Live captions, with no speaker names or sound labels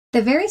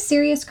The Very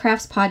Serious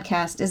Crafts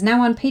podcast is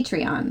now on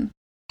Patreon.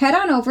 Head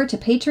on over to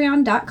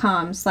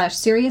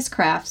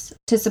patreon.com/seriouscrafts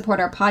to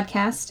support our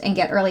podcast and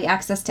get early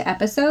access to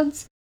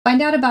episodes,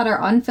 find out about our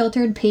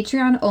unfiltered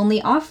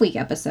Patreon-only off-week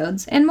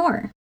episodes, and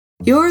more.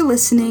 You're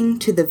listening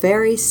to the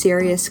Very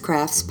Serious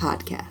Crafts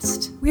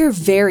podcast. We're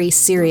very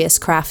serious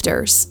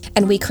crafters,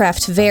 and we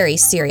craft very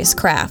serious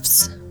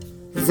crafts.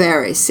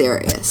 Very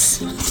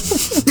serious.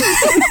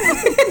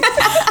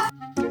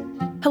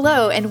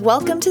 Hello, and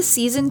welcome to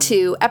Season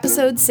 2,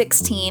 Episode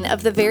 16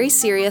 of the Very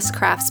Serious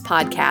Crafts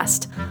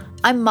podcast.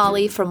 I'm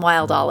Molly from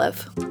Wild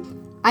Olive.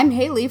 I'm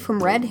Haley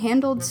from Red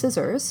Handled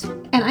Scissors.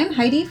 And I'm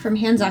Heidi from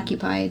Hands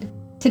Occupied.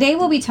 Today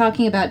we'll be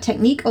talking about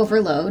technique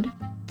overload,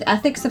 the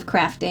ethics of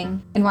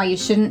crafting, and why you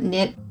shouldn't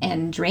knit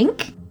and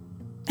drink.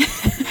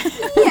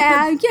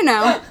 Yeah, you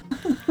know.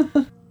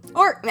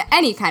 Or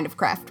any kind of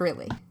craft,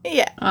 really.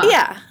 Yeah,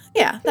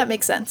 that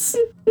makes sense.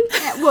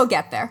 Yeah, we'll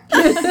get there.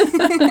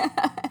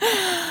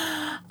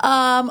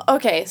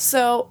 Okay,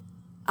 so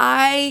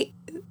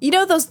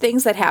those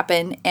things that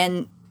happen,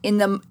 and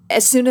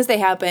as soon as they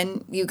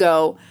happen, you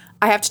go,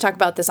 I have to talk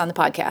about this on the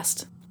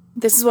podcast.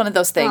 This is one of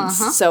those things,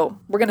 So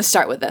we're going to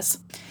start with this.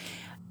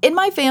 In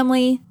my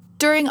family,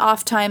 during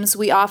off times,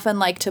 we often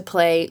like to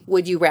play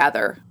Would You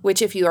Rather,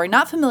 which if you are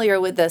not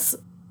familiar with this,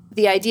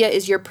 the idea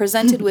is you're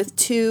presented with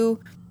two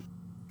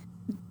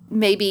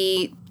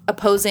maybe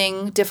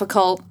opposing,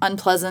 difficult,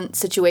 unpleasant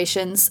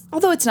situations,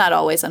 although it's not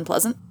always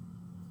unpleasant.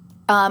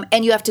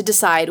 And you have to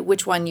decide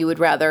which one you would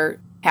rather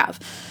have.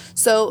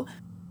 So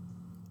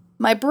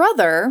my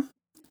brother,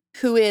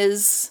 who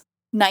is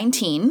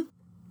 19,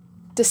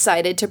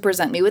 decided to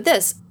present me with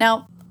this.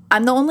 Now,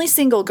 I'm the only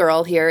single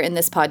girl here in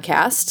this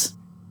podcast.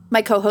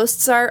 My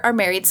co-hosts are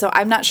married, so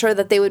I'm not sure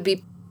that they would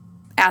be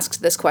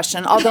asked this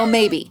question, although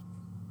maybe.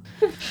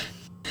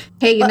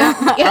 Hey,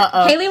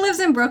 Haley lives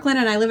in Brooklyn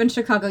and I live in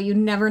Chicago. You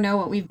never know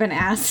what we've been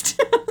asked.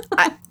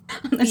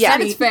 Yeah,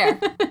 it's fair.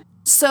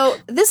 So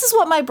this is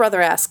what my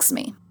brother asks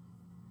me.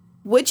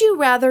 Would you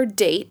rather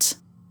date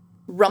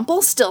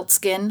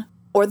Rumpelstiltskin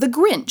or the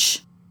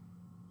Grinch?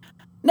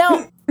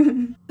 Now,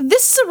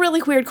 this is a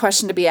really weird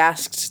question to be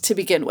asked to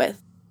begin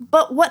with.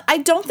 But what I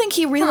don't think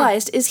he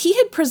realized is he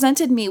had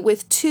presented me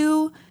with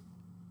two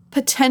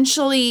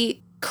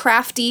potentially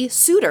crafty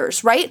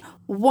suitors, right?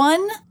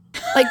 One,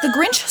 like the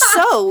Grinch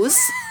sews,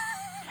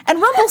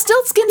 and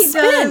Rumpelstiltskin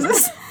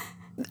spins.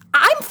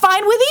 I'm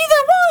fine with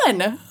either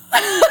one.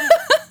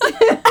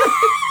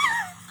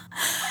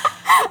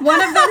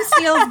 One of them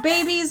steals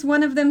babies,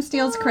 one of them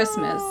steals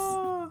Christmas.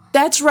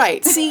 That's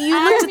right. See,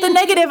 you looked at the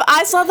negative,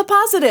 I saw the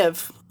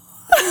positive.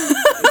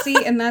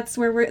 See, and that's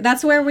where we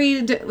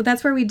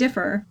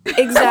differ.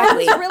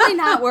 Exactly. That's really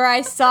not where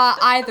I saw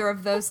either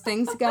of those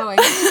things going.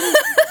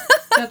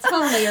 That's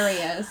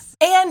hilarious.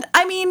 And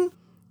I mean,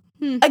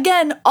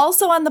 again,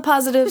 also on the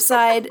positive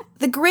side,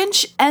 the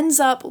Grinch ends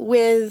up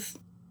with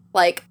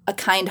like a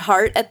kind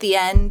heart at the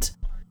end.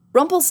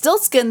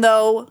 Rumpelstiltskin,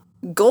 though,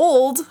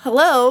 gold.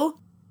 Hello.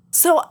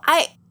 So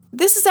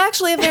this is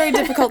actually a very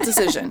difficult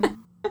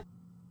decision.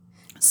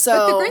 So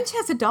but the Grinch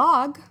has a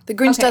dog. The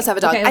Grinch does have a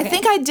dog. Okay. I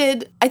think I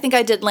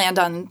did land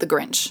on the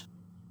Grinch.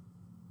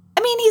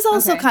 I mean, he's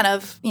also kind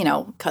of,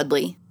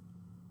 cuddly.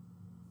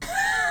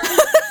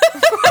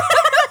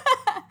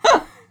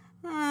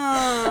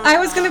 I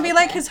was going to be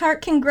like, his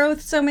heart can grow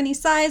so many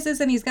sizes,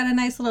 and he's got a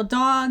nice little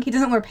dog. He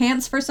doesn't wear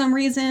pants for some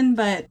reason,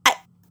 but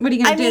what are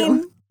you going to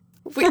do?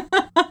 There's a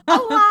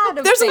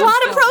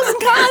lot of pros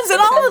and cons in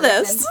all of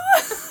this.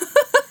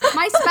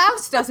 My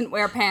spouse doesn't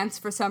wear pants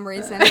for some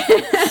reason. No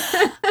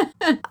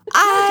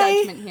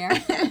judgment here.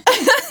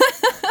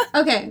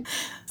 Okay.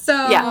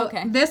 So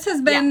this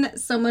has been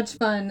so much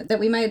fun that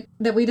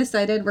we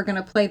decided we're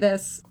going to play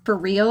this for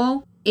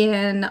real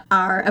in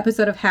our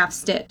episode of Half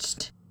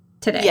Stitched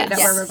today that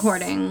we're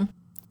recording.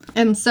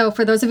 And so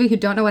for those of you who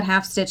don't know what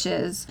Half Stitch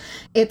is,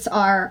 it's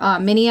our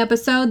mini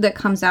episode that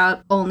comes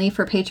out only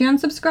for Patreon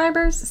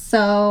subscribers.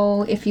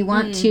 So if you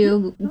want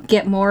to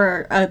get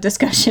more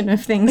discussion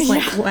of things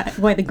like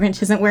why the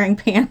Grinch isn't wearing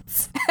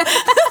pants,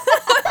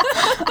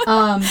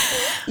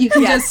 you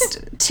can just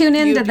tune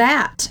into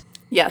that.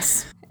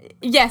 Yes.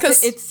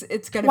 Yes,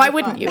 it's going to be Why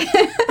wouldn't you?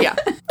 Yeah.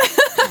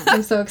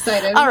 I'm so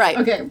excited. All right.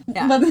 Okay.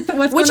 Yeah.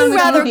 Would you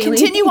rather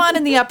continue on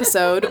in the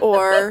episode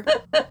or,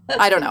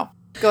 I don't know.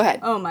 Go ahead.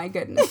 Oh my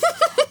goodness.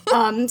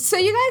 So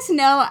you guys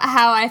know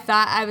how I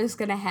thought I was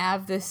going to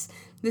have this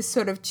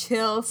sort of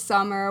chill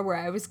summer where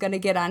I was going to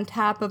get on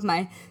top of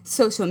my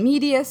social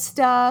media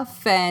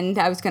stuff and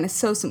I was going to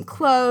sew some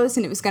clothes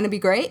and it was going to be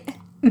great?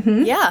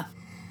 Mm-hmm. Yeah.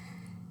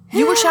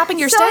 You were shopping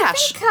your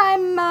stash. I think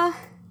I'm...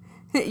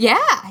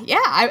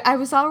 I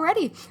was all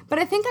ready. But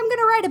I think I'm going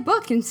to write a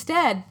book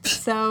instead.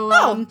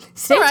 So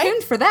stay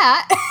tuned for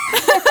that.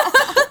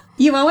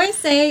 You always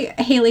say,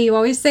 Haley,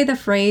 the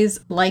phrase,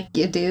 like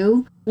you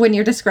do, when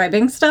you're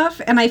describing stuff.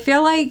 And I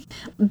feel like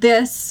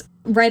this,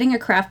 writing a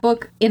craft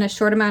book in a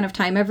short amount of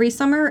time every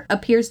summer,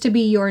 appears to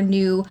be your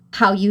new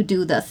how you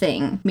do the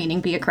thing, meaning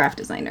be a craft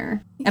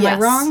designer. Am I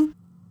wrong?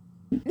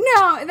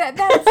 No,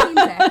 that seems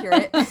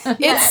accurate.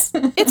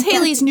 It's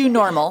Haley's new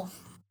normal.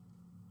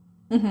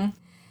 Mm-hmm.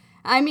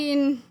 I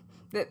mean,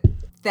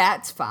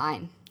 that's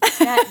fine.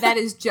 That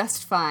is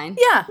just fine.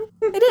 Yeah,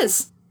 it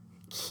is.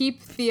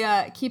 Keep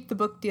the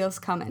book deals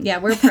coming. Yeah,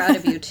 we're proud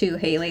of you too,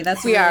 Haley.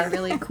 That's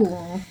really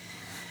cool.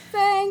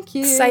 Thank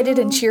you. Excited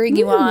and cheering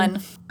you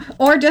on.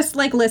 Or just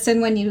like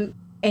listen when you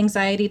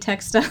anxiety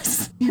text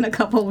us in a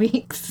couple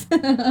weeks.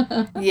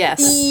 Yes.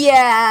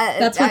 Yeah.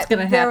 That's what's going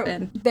to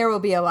happen. There will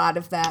be a lot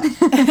of that.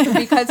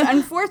 Because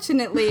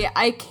unfortunately,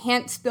 I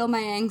can't spill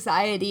my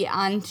anxiety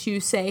onto,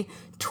 say,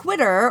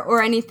 Twitter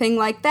or anything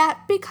like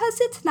that because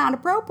it's not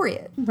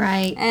appropriate.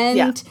 Right.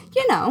 And,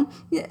 you know,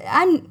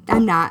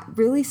 I'm not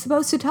really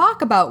supposed to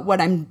talk about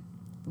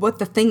what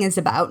the thing is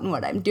about and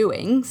what I'm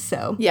doing.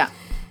 So, yeah.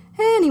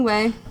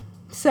 Anyway,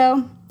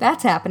 so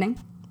that's happening,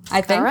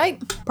 I think. All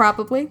right.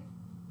 Probably.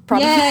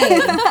 Yay.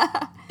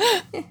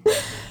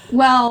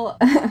 Well,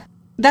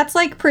 that's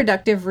like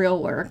productive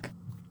real work.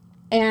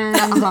 And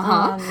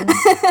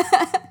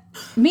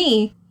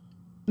me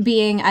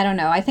being, I don't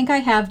know, I think I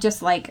have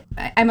just like,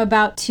 I'm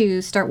about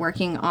to start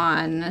working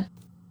on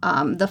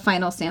the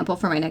final sample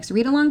for my next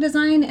read-along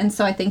design. And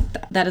so I think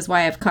that is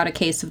why I've caught a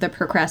case of the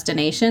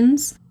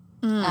procrastinations.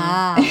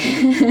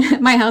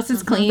 My house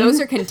is clean.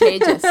 Those are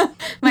contagious.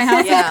 My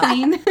house is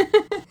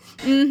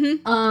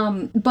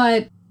clean.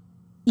 But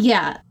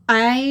yeah,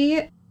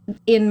 I,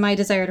 in my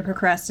desire to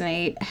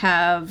procrastinate,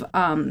 have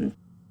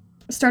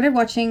started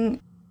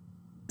watching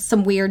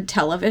some weird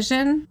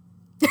television.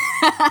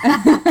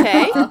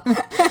 Okay.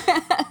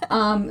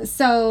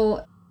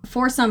 So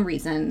for some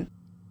reason,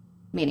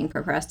 meaning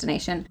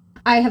procrastination,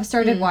 I have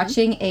started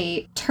watching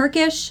a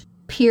Turkish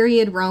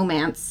period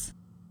romance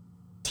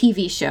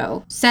TV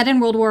show set in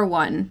World War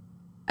I.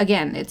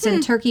 Again, it's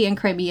in Turkey and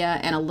Crimea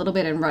and a little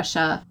bit in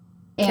Russia.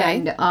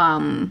 Okay.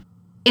 And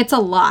it's a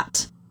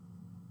lot.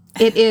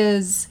 It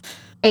is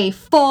a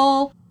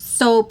full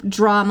soap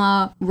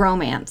drama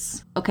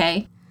romance,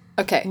 okay?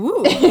 Okay.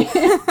 Ooh.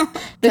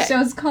 The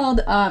show's called,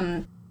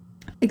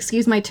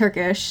 excuse my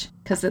Turkish,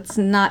 because it's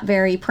not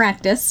very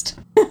practiced,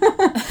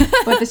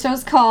 but the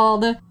show's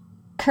called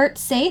Kurt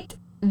Sait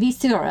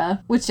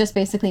Visura, which just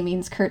basically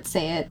means Kurt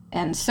Sait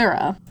and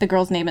Sura. The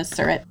girl's name is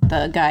Surit,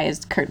 the guy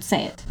is Kurt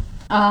Sait.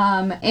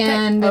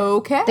 And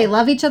they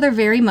love each other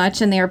very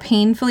much, and they are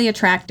painfully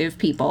attractive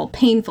people.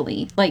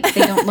 Painfully. Like,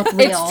 they don't look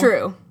real. It's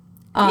true.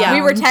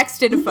 We were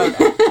texted a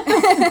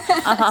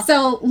photo.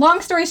 So, long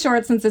story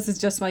short, since this is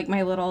just like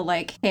my little,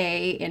 like,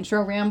 hey,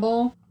 intro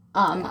ramble,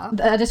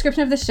 the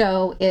description of the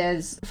show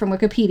is from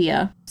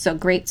Wikipedia, so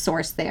great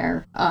source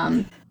there.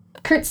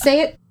 Kurt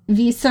Sait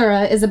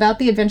Visura is about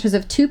the adventures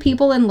of two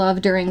people in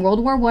love during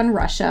World War I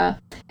Russia,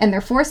 and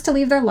they're forced to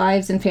leave their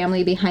lives and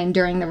family behind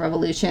during the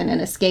revolution and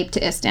escape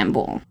to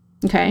Istanbul.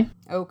 Okay?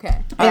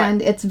 Okay.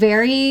 And it's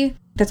very...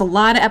 There's a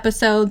lot of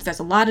episodes, there's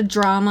a lot of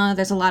drama,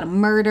 there's a lot of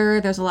murder,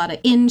 there's a lot of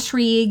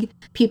intrigue,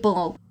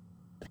 people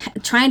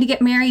trying to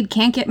get married,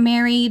 can't get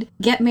married,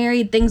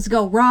 things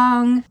go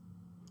wrong.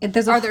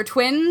 Are there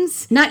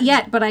twins? Not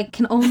yet, but I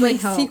can only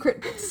hope.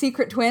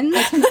 Secret twins?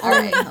 I can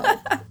only hope.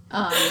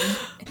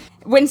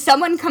 When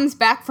someone comes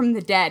back from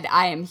the dead,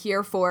 I am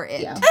here for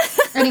it. Yeah.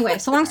 Anyway,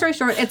 so long story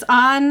short, it's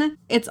on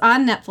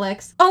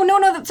Netflix. Oh,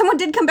 no, someone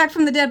did come back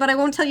from the dead, but I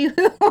won't tell you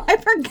who. I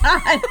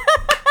forgot.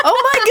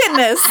 Oh my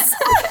goodness.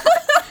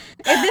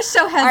 This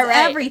show has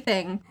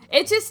everything.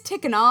 It's just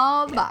ticking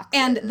all the boxes.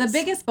 And the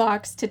biggest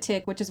box to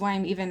tick, which is why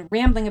I'm even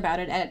rambling about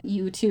it at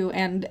you two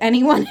and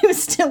anyone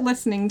who's still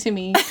listening to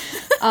me,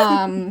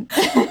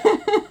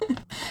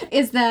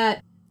 is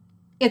that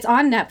it's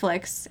on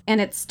Netflix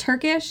and it's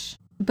Turkish,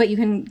 but you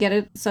can get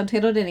it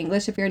subtitled in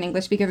English if you're an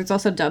English speaker. It's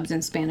also dubbed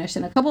in Spanish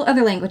and a couple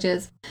other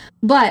languages.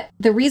 But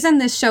the reason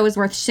this show is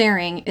worth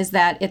sharing is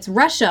that it's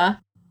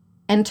Russia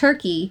and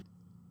Turkey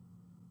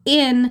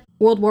in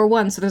World War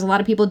I, so there's a lot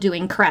of people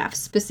doing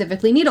crafts,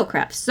 specifically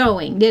needlecraft,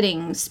 sewing,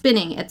 knitting,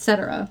 spinning,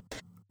 etc.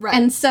 Right.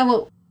 And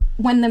so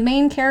when the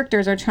main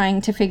characters are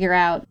trying to figure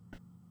out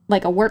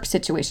like a work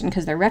situation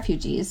because they're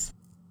refugees,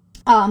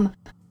 the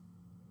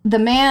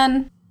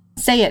man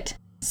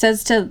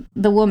says to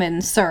the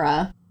woman,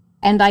 Sura,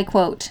 and I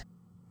quote,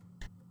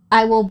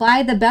 "I will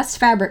buy the best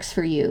fabrics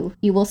for you.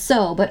 You will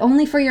sew, but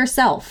only for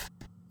yourself."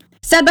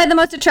 Said by the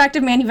most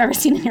attractive man you've ever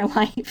seen in your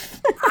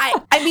life.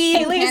 I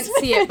mean... You can't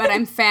see it, but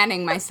I'm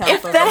fanning myself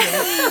over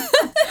here.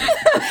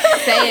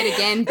 Say it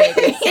again,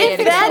 baby. Say it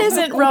again. That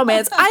isn't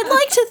romance, I'd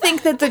like to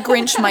think that the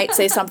Grinch might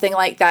say something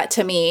like that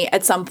to me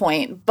at some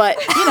point, but,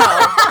 you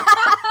know,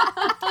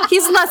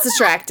 he's less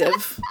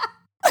attractive.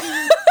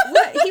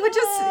 He would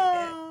just...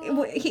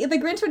 the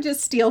Grinch would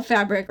just steal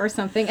fabric or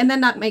something and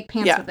then not make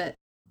pants with it.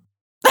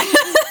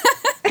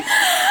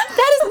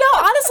 That is, no,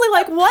 honestly,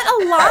 like, what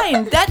a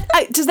line.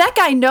 Does that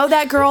guy know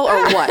that girl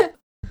or what?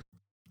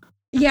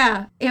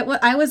 Yeah,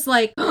 I was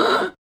like,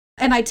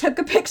 and I took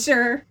a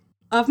picture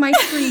of my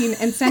screen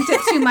and sent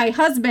it to my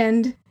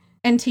husband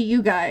and to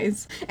you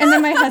guys. And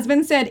then my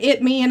husband said,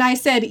 "It me," and I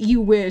said,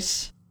 "You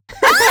wish."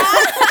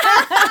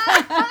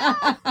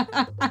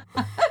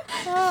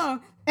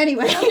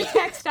 Anyway. The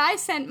text I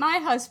sent my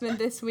husband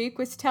this week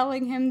was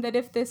telling him that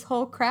if this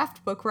whole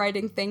craft book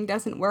writing thing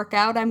doesn't work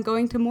out, I'm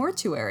going to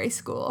mortuary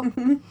school.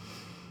 Mm-hmm.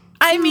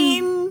 I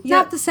mean...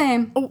 Not the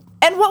same.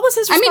 And what was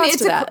his response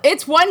to that?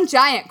 It's one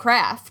giant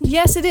craft.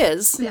 Yes, it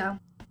is. Yeah.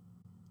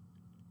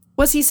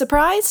 Was he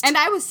surprised? And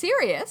I was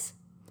serious.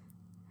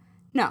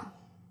 No.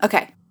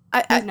 Okay.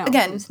 No,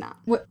 again, it's not.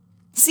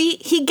 See,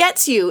 he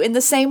gets you in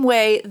the same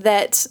way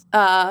that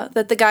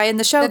that the guy in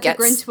the show gets.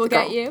 That the Grinch will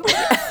get you?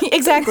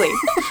 Exactly.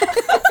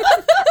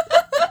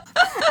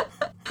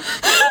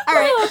 All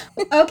right.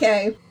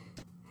 Okay.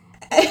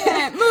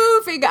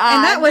 Moving on.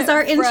 And that was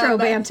our intro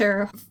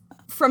banter.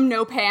 From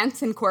No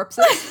Pants and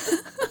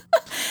Corpses.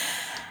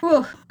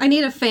 Whew, I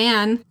need a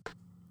fan.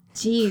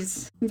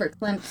 Jeez,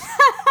 verklempt.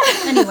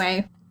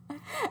 Anyway.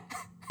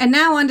 And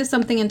now on to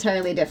something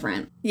entirely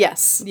different.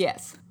 Yes.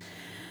 Yes.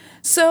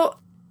 So,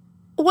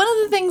 one of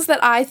the things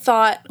that I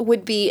thought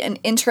would be an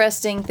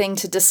interesting thing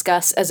to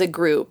discuss as a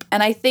group,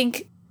 and I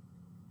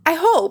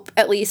hope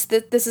at least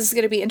that this is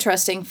going to be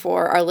interesting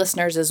for our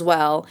listeners as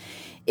well,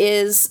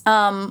 is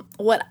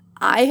what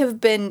I've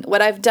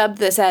dubbed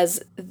this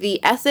as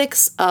the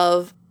ethics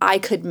of I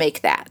could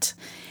make that.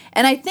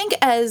 And I think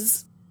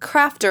as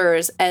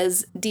crafters,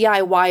 as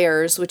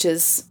DIYers, which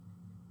is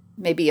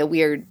maybe a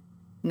weird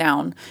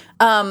noun,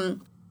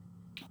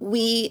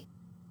 we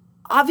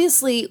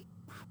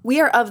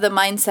are of the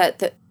mindset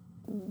that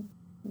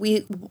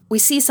we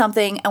see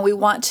something and we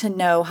want to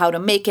know how to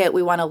make it,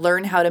 we want to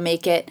learn how to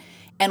make it,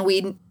 and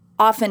we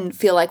often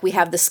feel like we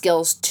have the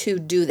skills to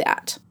do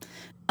that.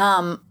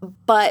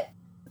 But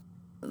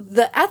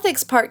the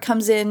ethics part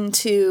comes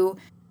into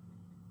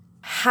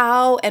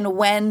how and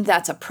when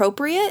that's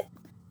appropriate,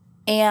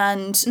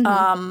 and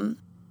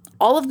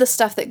all of the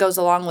stuff that goes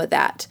along with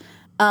that.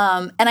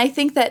 And I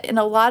think that in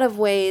a lot of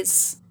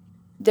ways,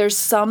 there's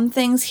some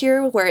things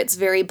here where it's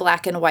very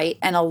black and white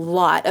and a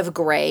lot of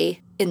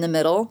gray in the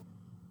middle.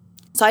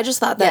 So I just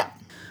thought that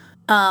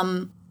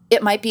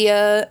it might be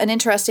an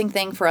interesting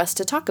thing for us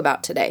to talk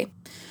about today.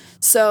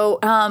 So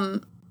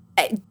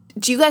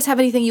do you guys have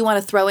anything you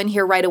want to throw in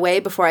here right away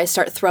before I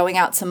start throwing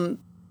out some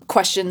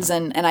questions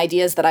and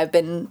ideas that I've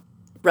been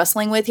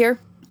wrestling with here?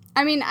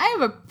 I mean, I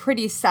have a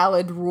pretty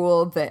solid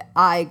rule that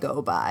I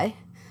go by,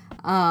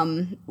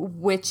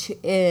 which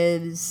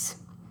is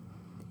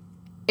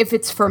if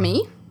it's for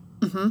me,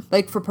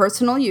 like for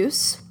personal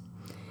use,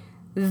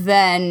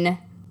 then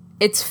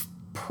it's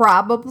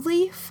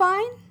probably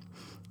fine,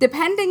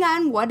 depending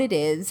on what it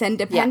is and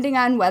depending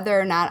on whether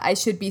or not I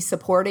should be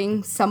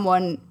supporting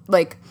someone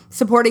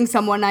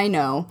I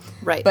know.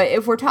 Right. But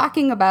if we're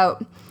talking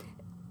about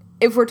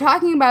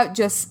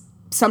just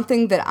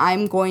something that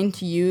I'm going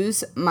to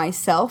use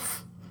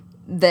myself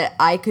that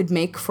I could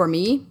make for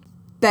me,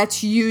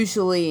 that's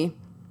usually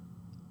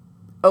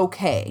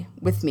okay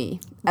with me,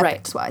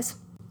 ethics-wise.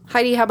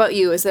 Heidi, how about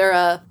you? Is there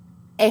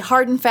a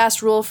hard and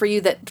fast rule for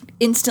you that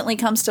instantly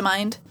comes to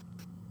mind?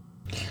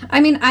 I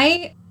mean,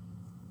 I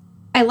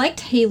liked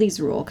Haley's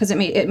rule because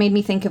it made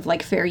me think of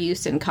like fair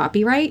use and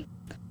copyright.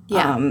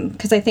 Yeah.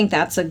 Because I think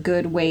that's a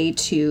good way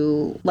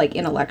to like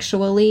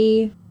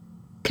intellectually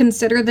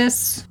consider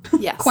this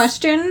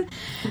question.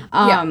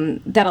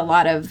 That a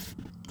lot of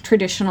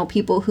traditional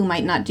people who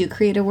might not do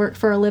creative work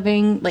for a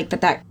living, like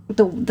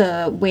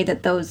the way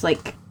that those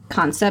like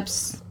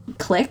concepts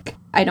click,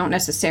 I don't know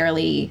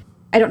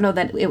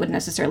that it would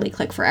necessarily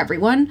click for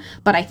everyone,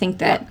 but I think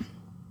that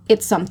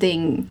it's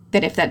something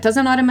that if that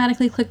doesn't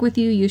automatically click with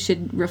you, you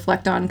should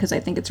reflect on, because I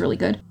think it's really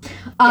good.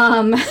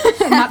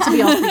 Not to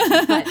be all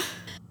freaky, but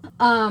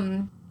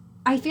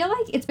I feel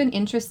like it's been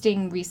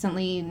interesting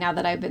recently, now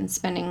that I've been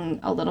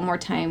spending a little more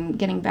time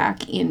getting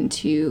back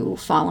into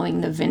following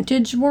the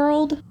vintage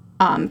world,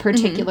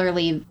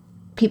 particularly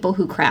people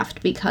who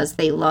craft because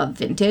they love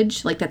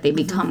vintage, like that they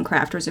become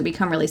crafters or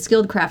become really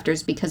skilled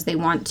crafters because they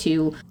want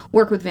to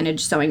work with vintage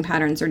sewing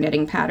patterns or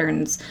knitting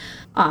patterns,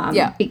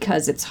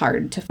 because it's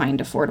hard to find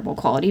affordable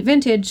quality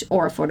vintage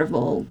or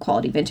affordable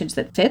quality vintage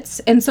that fits.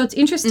 And so it's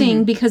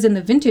interesting because in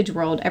the vintage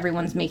world,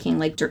 everyone's making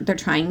like they're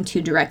trying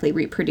to directly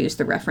reproduce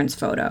the reference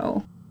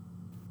photo.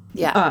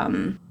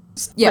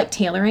 Like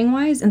tailoring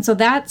wise. And so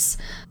that's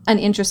an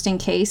interesting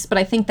case, but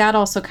I think that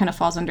also kind of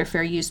falls under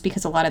fair use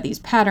because a lot of these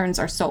patterns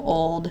are so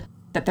old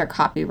that their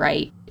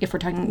copyright, if we're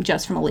talking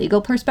just from a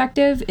legal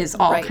perspective, is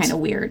all kind of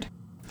weird.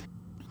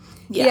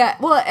 Yeah,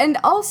 well, and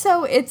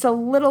also it's a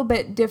little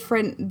bit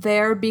different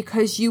there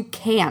because you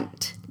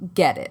can't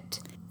get it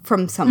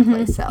from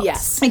someplace else.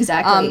 Yes,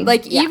 exactly.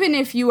 Even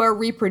if you are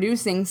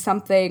reproducing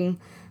something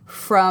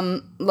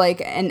from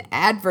like an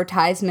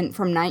advertisement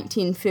from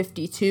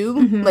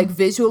 1952, like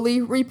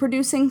visually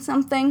reproducing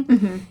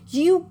something,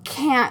 you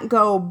can't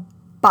go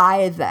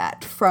buy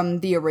that from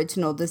the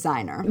original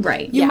designer.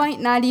 Right. You might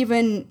not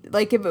even,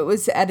 like if it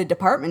was at a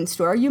department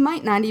store, you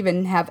might not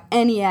even have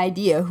any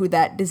idea who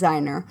that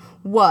designer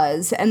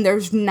was, and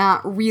there's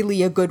not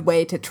really a good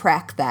way to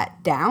track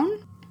that down.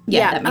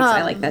 Yeah, that makes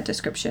I like that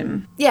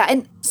description. Yeah,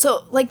 and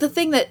so like the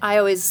thing that I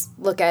always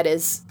look at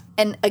is,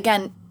 and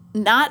again,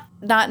 not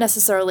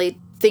necessarily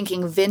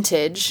thinking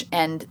vintage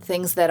and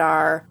things that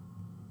are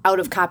out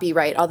of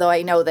copyright, although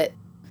I know that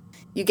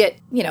you get,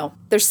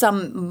 there's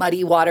some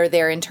muddy water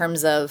there in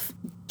terms of,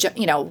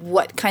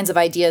 what kinds of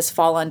ideas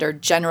fall under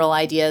general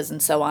ideas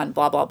and so on,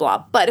 blah, blah,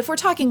 blah. But if we're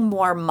talking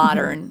more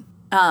modern,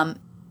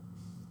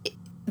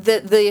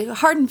 the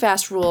hard and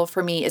fast rule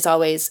for me is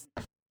always,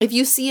 if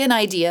you see an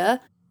idea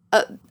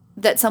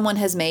that someone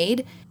has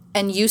made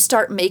and you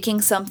start making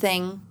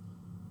something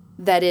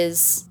that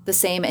is the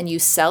same and you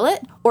sell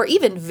it, or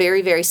even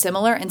very, very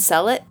similar and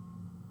sell it,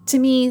 to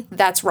me,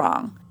 that's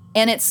wrong.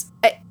 And it's,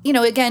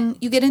 again,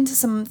 you get into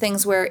some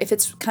things where if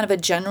it's kind of a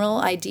general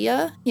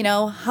idea,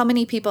 how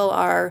many people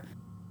are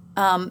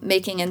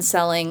making and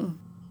selling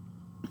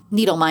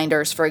needle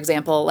minders, for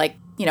example, like,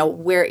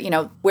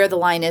 where the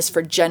line is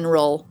for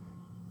general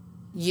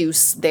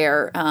use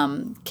there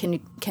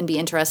can be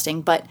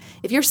interesting. But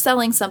if you're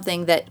selling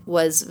something that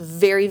was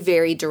very,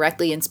 very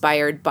directly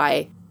inspired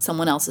by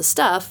someone else's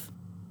stuff,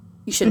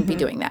 you shouldn't be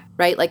doing that,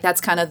 right? Like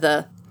that's kind of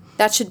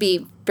that should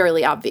be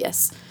fairly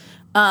obvious.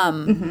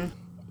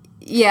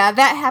 Yeah,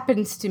 that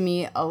happens to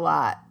me a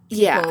lot.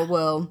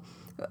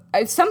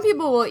 Some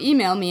people will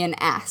email me and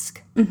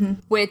ask,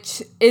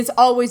 which is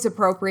always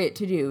appropriate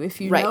to do. If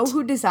you know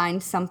who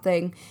designed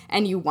something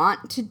and you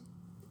want to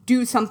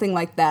do something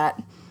like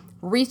that,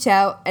 reach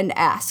out and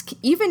ask.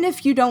 Even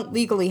if you don't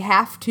legally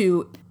have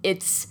to,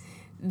 it's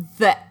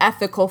the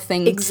ethical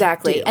thing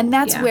exactly to do. And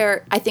that's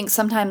where I think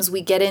sometimes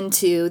we get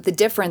into the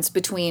difference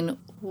between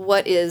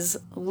what is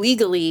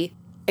legally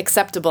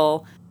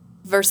acceptable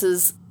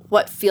versus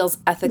what feels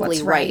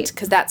ethically right,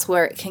 because that's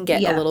where it can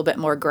get a little bit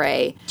more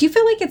gray. Do you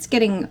feel like it's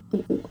getting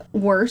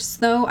worse,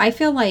 though? I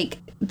feel like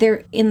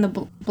there in the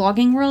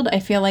blogging world,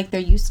 I feel like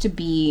there used to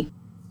be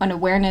an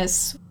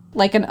awareness,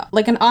 like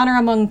an honor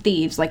among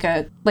thieves, like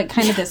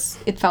kind of this,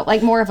 it felt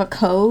like more of a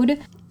code,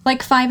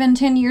 like 5 and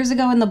 10 years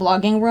ago in the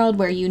blogging world,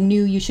 where you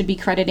knew you should be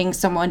crediting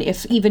someone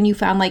if even you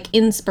found like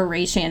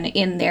inspiration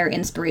in their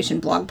inspiration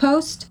blog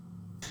post.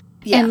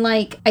 Yeah. And,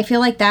 like, I feel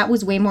like that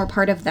was way more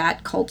part of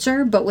that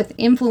culture. But with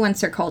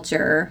influencer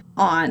culture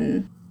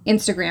on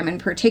Instagram in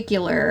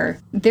particular,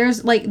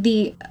 there's,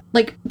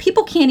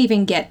 people can't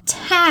even get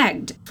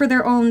tagged for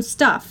their own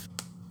stuff.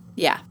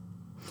 Yeah.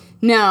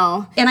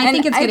 No. And I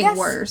think it's getting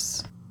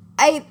worse.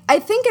 I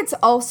think it's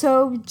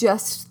also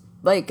just,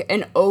 like,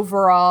 an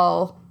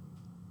overall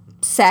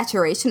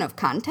saturation of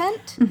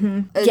content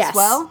as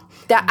well.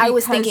 I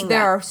was thinking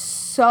there are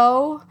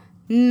so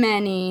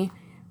many...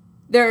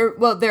 There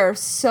are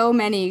so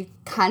many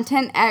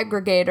content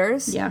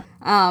aggregators,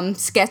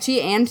 sketchy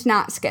and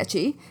not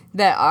sketchy,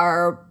 that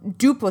are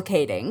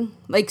duplicating,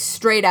 like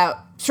straight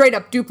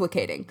up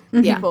duplicating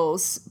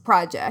people's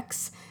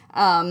projects.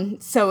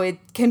 So it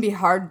can be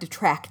hard to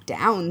track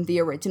down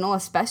the original,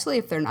 especially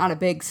if they're not a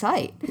big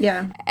site.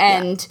 Yeah.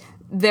 And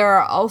there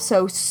are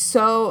also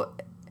so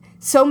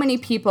many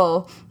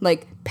people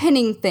like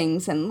pinning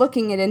things and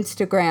looking at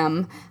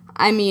Instagram.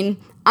 I mean,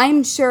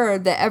 I'm sure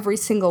that every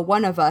single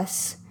one of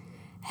us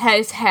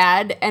has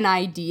had an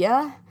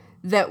idea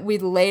that we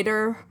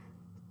later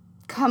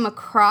come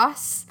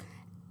across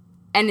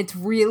and it's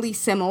really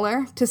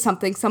similar to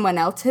something someone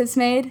else has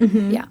made.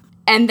 Yeah.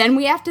 And then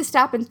we have to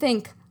stop and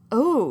think,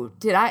 oh,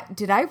 did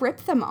I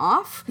rip them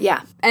off?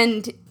 Yeah.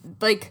 And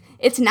like,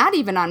 it's not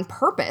even on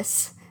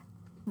purpose.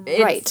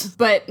 Right.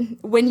 But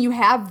when you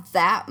have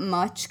that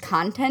much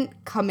content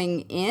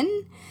coming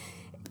in,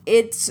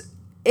 it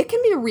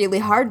can be really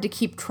hard to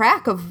keep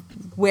track of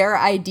where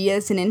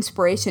ideas and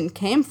inspiration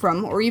came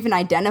from, or even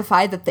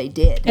identify that they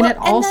did. And it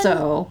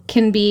also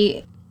can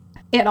be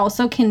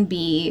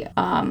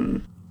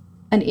an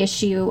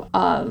issue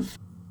of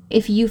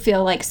if you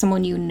feel like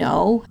someone you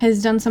know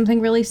has done something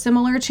really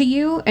similar to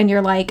you, and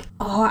you're like,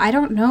 oh, I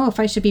don't know if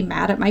I should be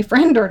mad at my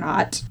friend or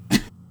not.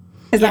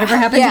 Has that ever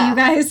happened to you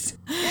guys?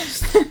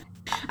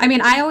 I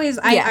mean,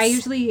 I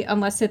usually,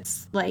 unless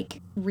it's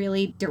like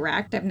really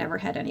direct, I've never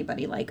had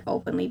anybody like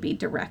openly be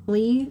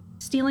directly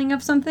stealing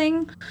of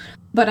something.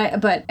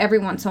 But every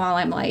once in a while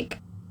I'm like,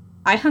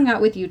 I hung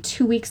out with you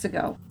 2 weeks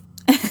ago.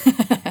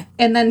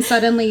 And then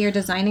suddenly you're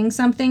designing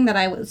something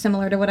that was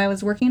similar to what I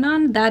was working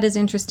on. That is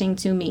interesting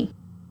to me.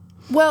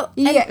 Well,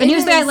 and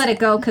usually I let it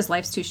go because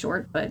life's too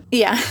short, but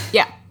yeah.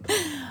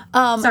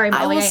 Sorry, Molly,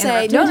 I will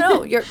say,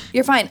 no,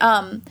 you're fine.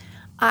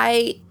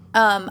 I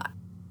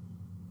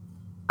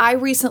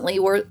recently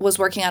was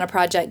working on a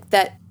project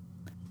that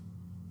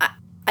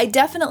I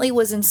definitely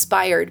was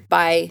inspired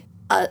by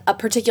a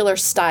particular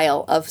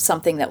style of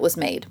something that was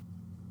made.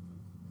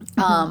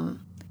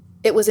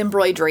 It was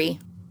embroidery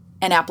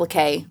and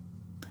applique,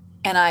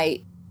 and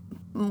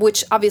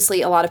which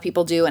obviously a lot of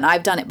people do, and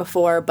I've done it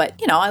before, but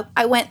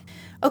I went,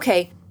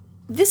 okay,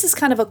 this is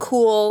kind of a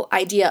cool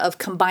idea of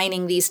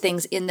combining these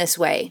things in this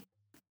way.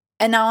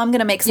 And now I'm going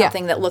to make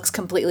something that looks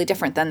completely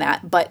different than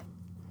that, but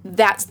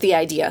that's the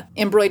idea.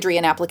 Embroidery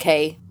and applique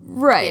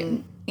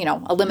in,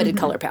 a limited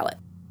color palette.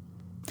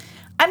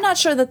 I'm not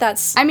sure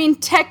that's... I mean,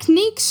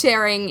 technique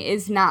sharing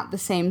is not the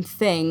same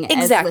thing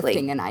as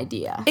lifting an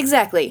idea.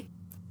 Exactly.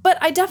 But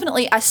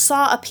I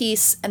saw a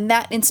piece, and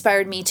that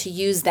inspired me to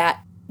use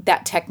that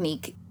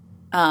technique.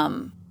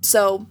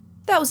 So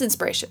that was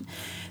inspiration.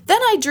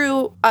 Then I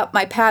drew up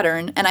my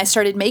pattern and I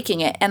started making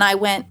it, and I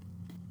went,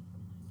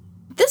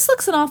 this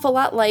looks an awful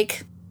lot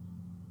like,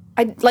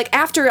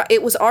 after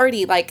it was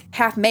already like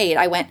half made,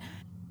 I went,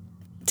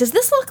 does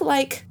this look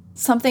like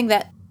something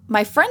that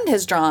my friend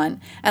has drawn?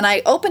 And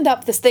I opened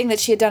up this thing that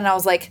she had done, and I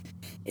was like,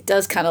 it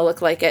does kind of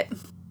look like it.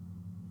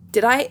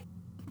 Did I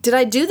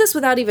do this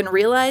without even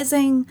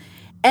realizing?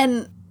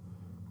 And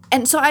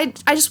so I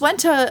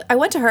went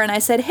to her and I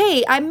said,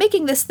 hey, I'm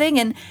making this thing,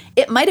 and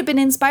it might have been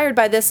inspired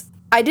by this.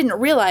 I didn't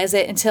realize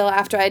it until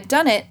after I'd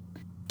done it.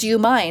 Do you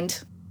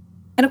mind?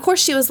 And of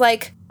course she was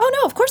like, oh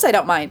no, of course I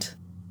don't mind.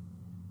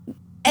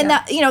 And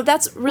that,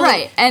 that's really,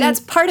 right. And that's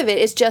part of it,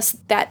 is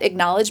just that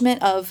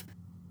acknowledgement of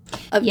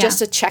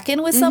just a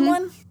check-in with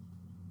someone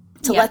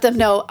to let them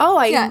know, oh,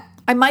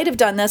 I might have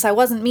done this. I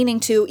wasn't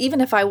meaning to.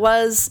 Even if I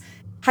was,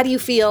 how do you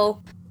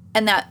feel?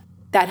 And that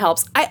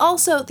helps.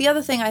 The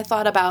other thing I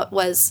thought about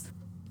was,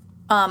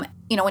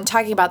 when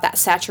talking about that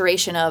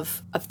saturation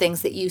of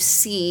things that you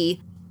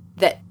see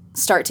that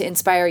start to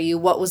inspire you,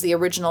 what was the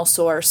original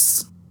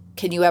source?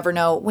 Can you ever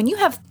know? When you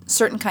have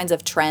certain kinds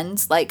of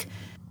trends, like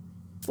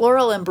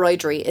floral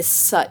embroidery is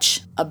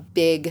such a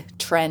big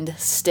trend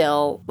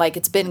still. Like,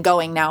 it's been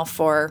going now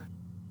for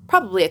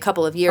probably a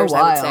couple of years,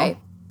 I would say.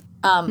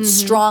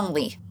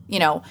 Strongly,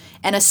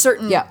 and a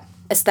certain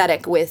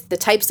aesthetic with the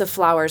types of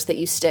flowers that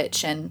you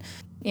stitch and,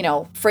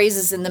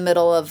 phrases in the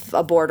middle of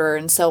a border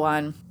and so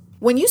on.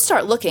 When you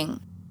start looking,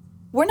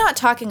 we're not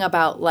talking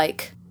about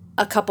like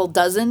a couple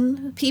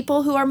dozen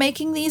people who are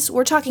making these.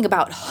 We're talking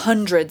about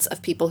hundreds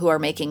of people who are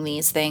making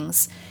these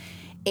things.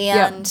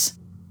 And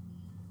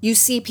you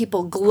see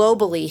people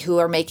globally who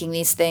are making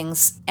these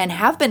things and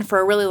have been for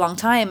a really long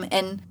time.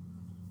 And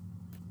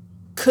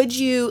could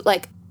you,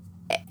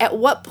 at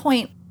what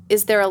point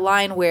is there a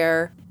line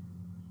where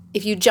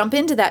if you jump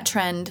into that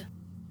trend,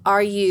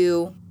 are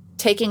you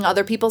taking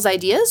other people's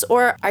ideas,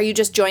 or are you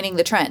just joining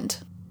the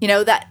trend?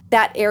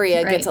 That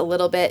area gets a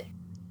little bit,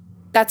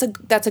 that's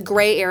a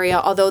gray area.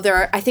 Although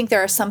I think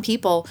there are some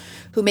people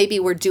who maybe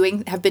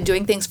have been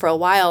doing things for a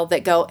while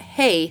that go,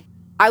 hey,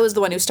 I was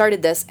the one who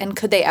started this, and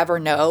could they ever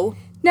know?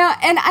 No,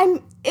 and I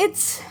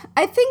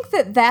think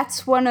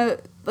that's one of,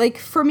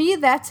 for me,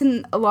 that's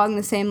along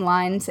the same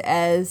lines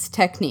as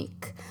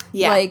technique.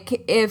 Yeah.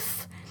 Like,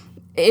 if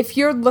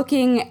you're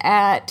looking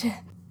at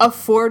a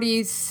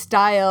 40s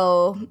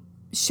style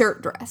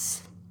shirt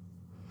dress,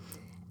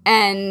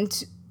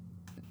 and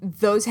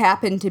those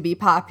happen to be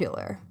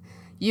popular,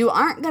 you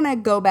aren't going to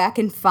go back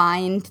and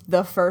find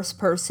the first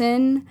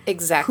person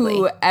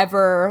who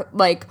ever,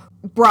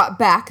 brought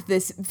back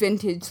this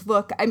vintage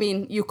look. I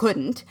mean, you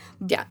couldn't.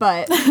 Yeah.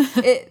 But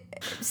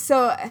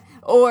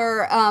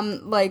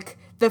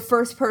the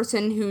first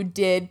person who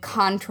did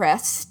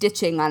contrast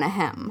stitching on a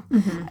hem.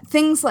 Mm-hmm.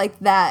 Things like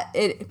that.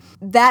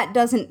 That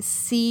doesn't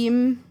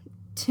seem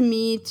to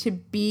me to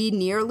be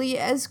nearly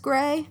as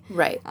gray.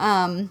 Right.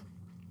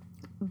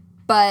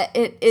 But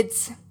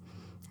it's,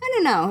 I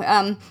don't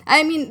know.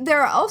 I mean,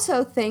 there are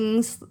also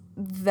things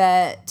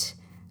that,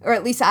 or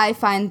at least I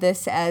find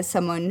this as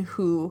someone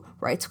who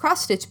writes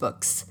cross-stitch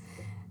books.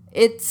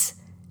 It's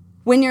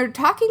when you're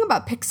talking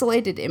about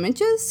pixelated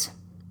images.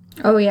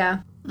 Oh, yeah.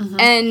 Mm-hmm.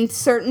 And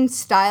certain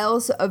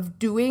styles of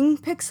doing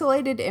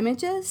pixelated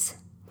images,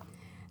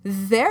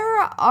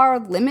 there are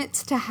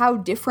limits to how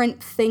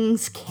different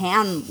things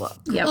can look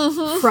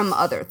from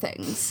other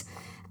things.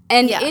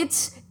 And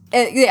it's,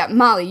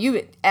 Molly,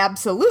 you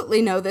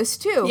absolutely know this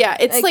too. Yeah,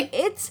 it's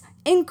it's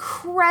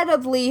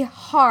incredibly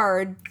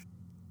hard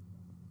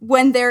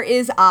when there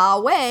is a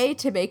way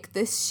to make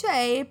this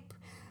shape.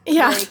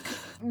 Yeah.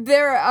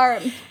 There are,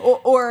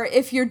 or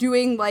if you're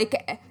doing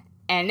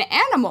an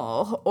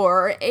animal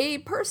or a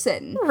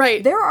person.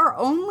 Right. There are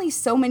only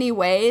so many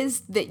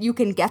ways that you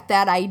can get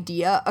that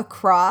idea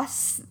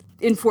across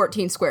in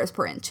 14 squares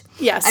per inch.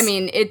 Yes. I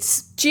mean,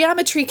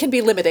 geometry can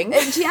be limiting.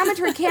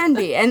 Geometry can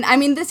be. And I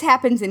mean, this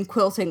happens in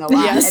quilting a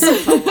lot. Yes. And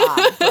there's a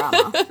lot of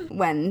drama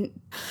when,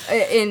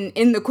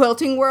 in the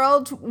quilting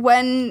world,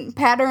 when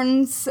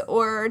patterns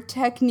or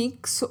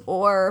techniques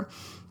or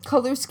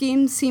color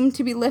schemes seem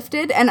to be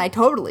lifted, and I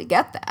totally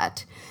get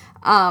that.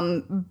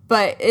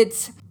 But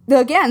it's,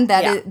 again,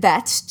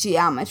 that's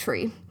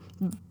geometry.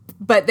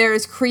 But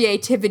there's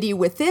creativity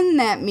within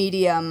that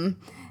medium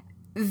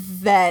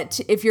that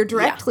if you're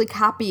directly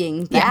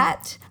copying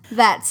that,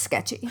 that's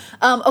sketchy.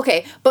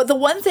 Okay, but the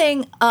one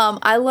thing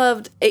I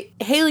loved,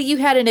 Haley, you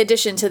had an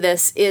addition to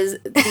this, is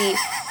the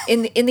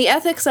in the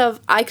ethics of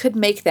I could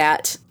make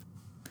that.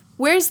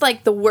 Where's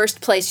the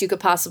worst place you could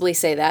possibly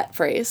say that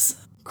phrase?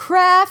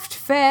 Craft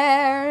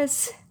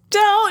fairs.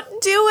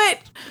 Don't do it.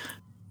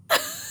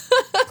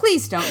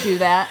 Please don't do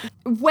that.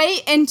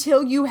 Wait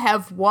until you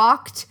have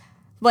walked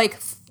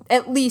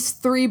at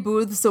least 3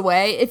 booths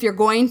away if you're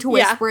going to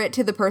whisper it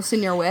to the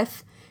person you're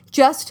with.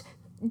 Just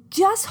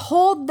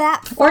hold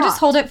that thought. Or just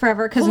hold it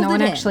forever because no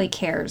one actually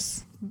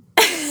cares.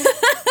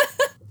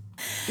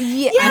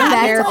 Yeah, I don't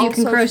care if you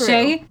can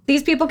crochet. True.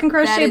 These people can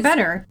crochet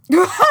better.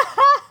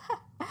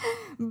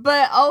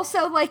 But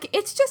also,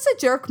 it's just a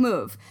jerk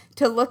move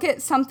to look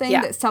at something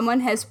that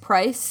someone has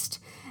priced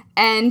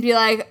and be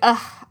like,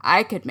 ugh,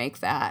 I could make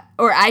that.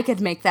 Or I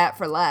could make that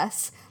for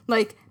less.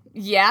 Like,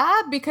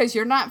 yeah, because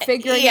you're not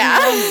figuring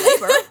out your own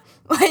labor.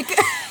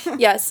 Like,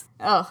 yes.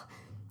 Oh,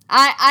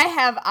 I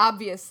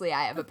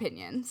have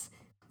opinions.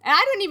 And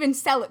I don't even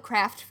sell at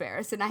craft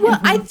fairs. And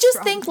I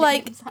just think,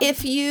 like,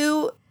 if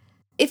you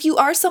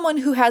are someone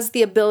who has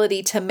the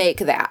ability to make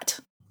that,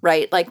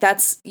 right? Like,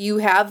 that's, you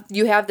have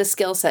the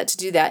skill set to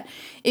do that.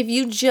 If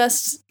you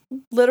just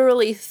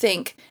literally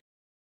think,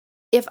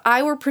 if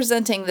I were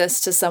presenting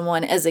this to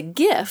someone as a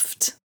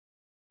gift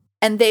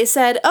and they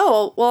said,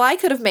 oh, well, I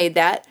could have made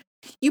that,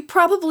 you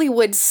probably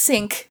would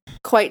sink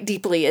quite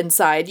deeply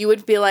inside. You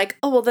would be like,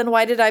 oh, well, then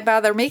why did I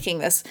bother making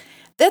this?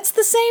 That's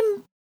the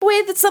same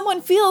way that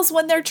someone feels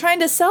when they're trying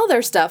to sell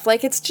their stuff.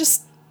 Like, it's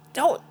just,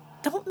 don't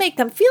make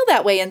them feel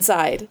that way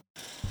inside.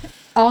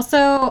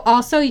 Also,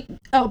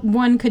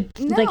 one could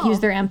like use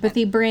their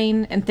empathy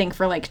brain and think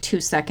for like 2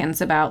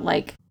 seconds about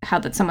like how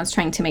that someone's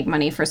trying to make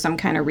money for some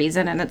kind of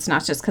reason, and it's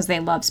not just because they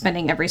love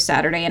spending every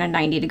Saturday in a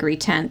 90-degree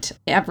tent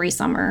every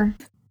summer.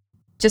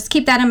 Just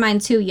keep that in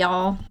mind too,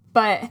 y'all.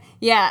 But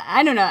yeah,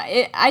 I don't know.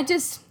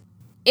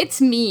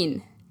 It's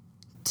mean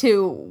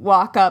to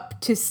walk up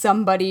to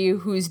somebody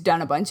who's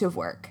done a bunch of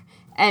work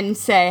and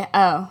say,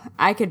 oh,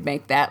 I could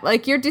make that.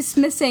 Like, you're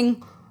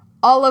dismissing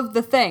all of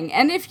the thing.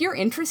 And if you're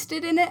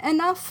interested in it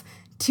enough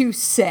to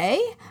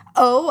say,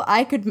 oh,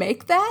 I could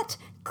make that,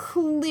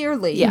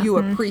 clearly you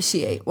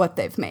appreciate what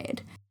they've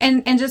made.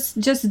 And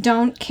just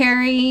don't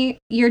carry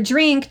your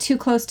drink too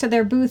close to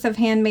their booth of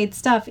handmade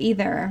stuff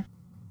either.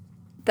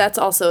 That's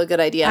also a good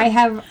idea. I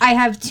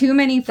have too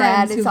many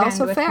friends who end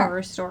with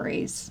horror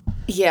stories.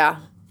 Yeah.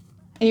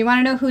 And you want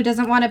to know who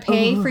doesn't want to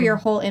pay for your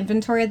whole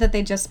inventory that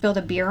they just spilled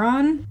a beer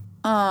on?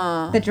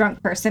 The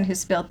drunk person who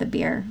spilled the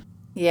beer.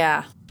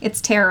 Yeah. It's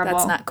terrible.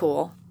 That's not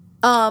cool.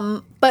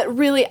 But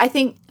really, I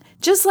think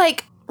just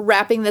like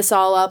wrapping this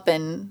all up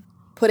and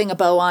putting a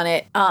bow on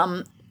it,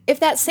 if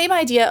that same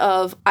idea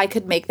of I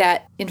could make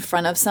that in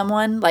front of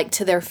someone, like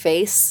to their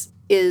face,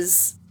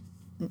 is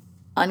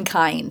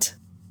unkind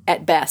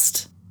at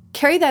best,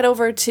 carry that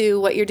over to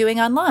what you're doing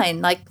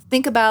online. Like,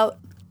 think about,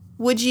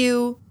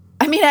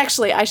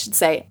 actually, I should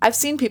say, I've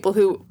seen people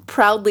who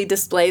proudly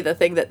display the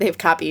thing that they've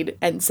copied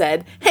and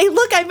said, hey,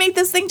 look, I made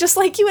this thing just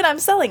like you and I'm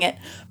selling it.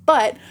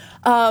 But,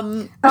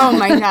 oh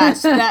my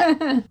gosh,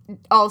 that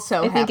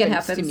also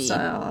happens to me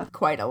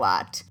quite a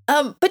lot.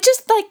 But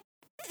just like,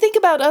 think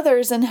about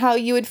others and how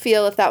you would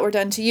feel if that were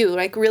done to you.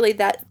 Like, really,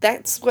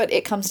 that's what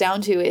it comes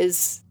down to,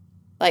 is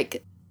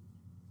like,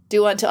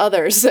 do unto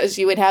others as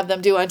you would have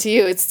them do unto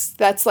you.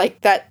 That's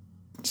like that.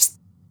 Just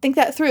think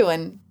that through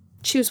and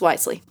choose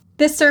wisely.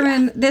 This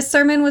sermon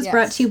was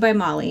brought to you by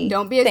Molly.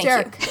 Don't be a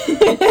jerk.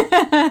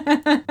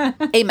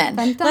 Amen.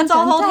 Dun, dun, Let's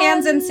all hold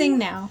hands and sing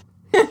now.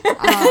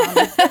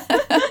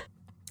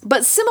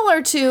 But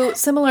similar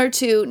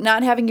to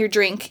not having your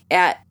drink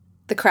at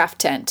the craft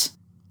tent.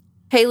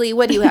 Haley,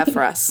 what do you have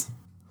for us?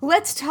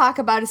 Let's talk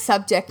about a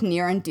subject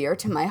near and dear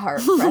to my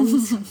heart,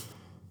 friends.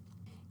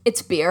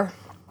 It's beer.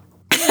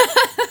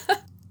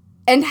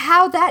 And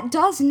how that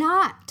does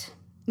not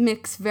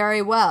mix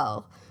very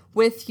well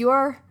with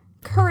your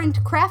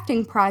current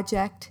crafting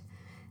project,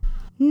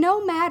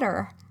 no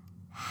matter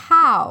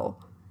how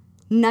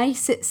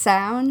nice it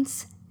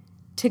sounds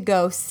to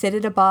go sit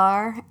at a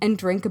bar and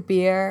drink a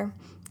beer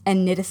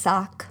and knit a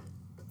sock.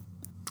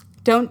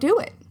 Don't do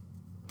it.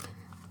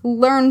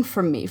 Learn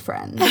from me,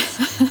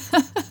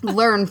 friends.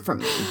 Learn from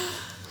me.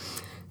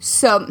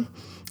 So,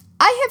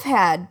 I have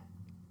had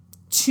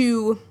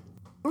to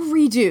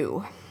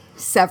redo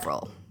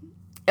several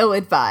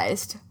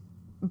ill-advised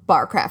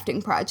bar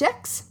crafting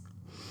projects.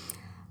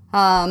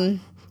 I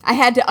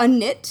had to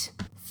unknit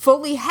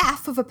fully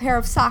half of a pair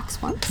of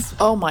socks once.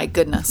 Oh my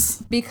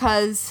goodness.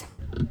 Because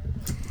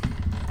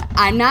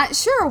I'm not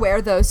sure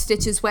where those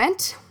stitches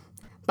went,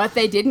 but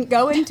they didn't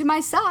go into my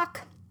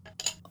sock.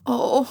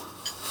 Oh.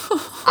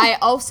 I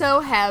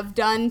also have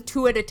done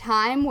 2 at a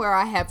time where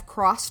I have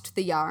crossed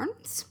the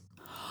yarns.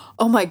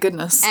 Oh my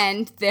goodness.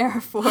 And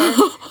therefore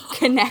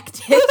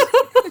connected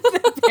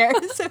the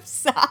pairs of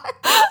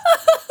socks.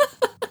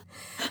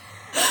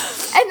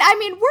 And I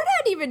mean, we're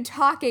not even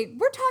talking,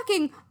 we're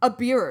talking a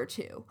beer or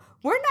two.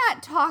 We're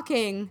not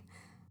talking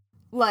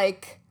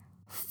like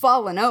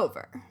falling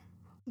over.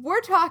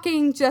 We're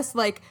talking just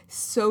like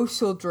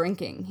social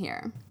drinking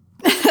here.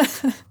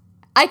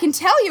 I can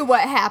tell you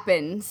what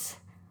happens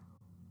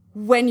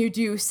when you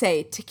do,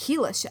 say,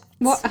 tequila shots.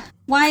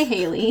 Why,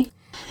 Haley?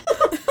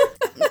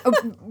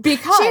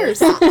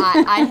 Because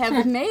I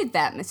have made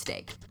that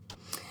mistake.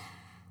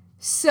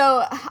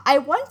 So I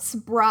once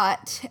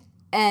brought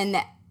an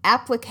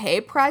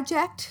applique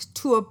project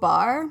to a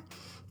bar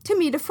to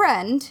meet a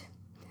friend.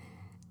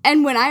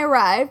 And when I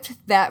arrived,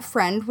 that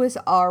friend was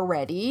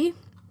already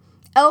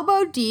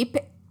elbow deep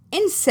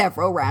in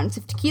several rounds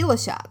of tequila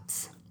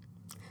shots.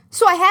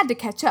 So I had to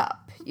catch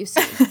up, you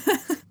see.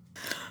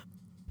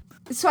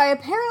 So I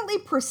apparently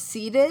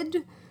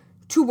proceeded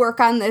to work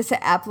on this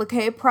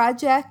applique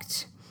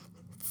project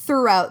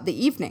throughout the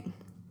evening.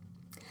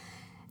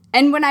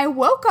 And when I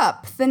woke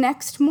up the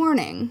next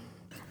morning,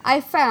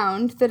 I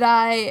found that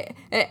I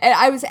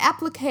was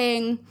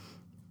appliquing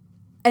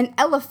an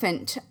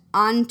elephant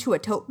onto a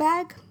tote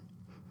bag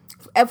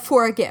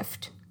for a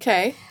gift.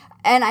 Okay.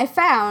 And I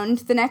found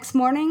the next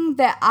morning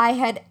that I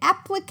had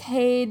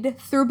appliqued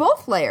through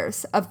both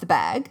layers of the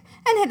bag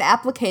and had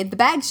appliqued the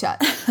bag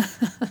shut.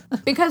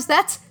 Because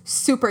that's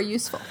super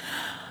useful.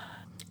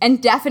 And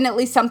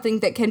definitely something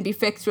that can be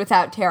fixed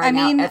without tearing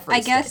out every I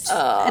guess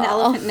an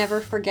elephant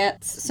never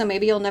forgets, so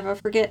maybe you'll never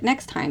forget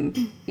next time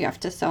you have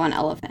to sew an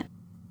elephant.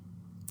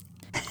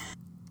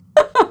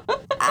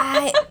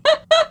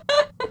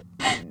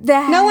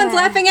 No one's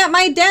laughing at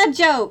my dad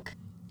joke.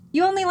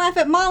 You only laugh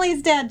at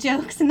Molly's dad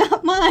jokes,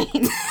 not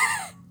mine.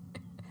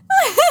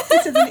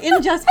 This is an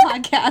unjust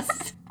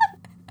podcast.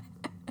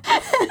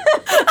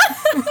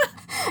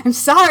 I'm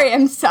sorry.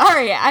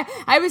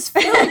 I was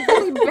feeling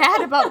really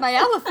bad about my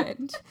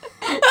elephant.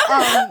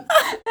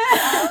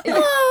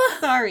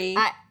 Sorry.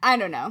 I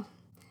don't know.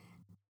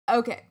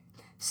 Okay.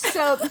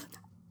 So,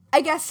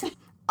 I guess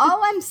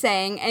all I'm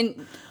saying,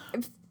 and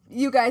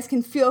you guys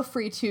can feel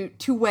free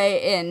to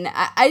weigh in.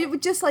 I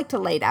would just like to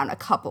lay down a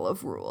couple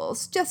of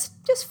rules, just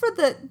for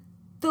the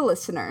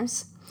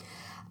listeners.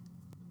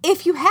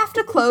 If you have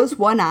to close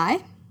one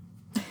eye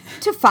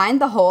to find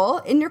the hole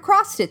in your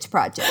cross-stitch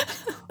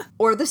project,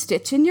 or the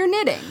stitch in your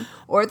knitting,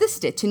 or the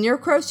stitch in your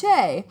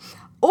crochet,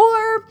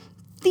 or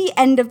the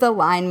end of the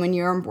line when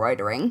you're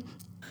embroidering,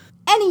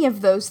 any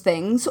of those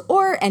things,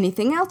 or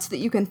anything else that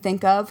you can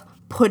think of,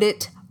 put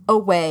it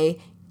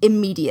away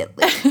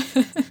immediately.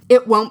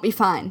 It won't be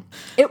fine.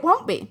 It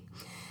won't be.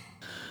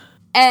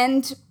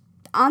 And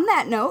on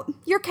that note,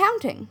 you're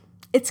counting.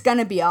 It's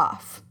gonna be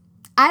off.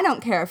 I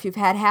don't care if you've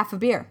had half a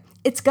beer.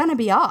 It's gonna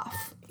be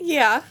off.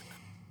 Yeah.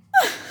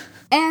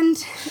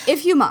 And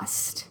if you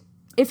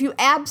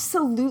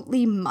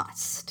absolutely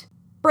must,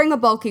 bring a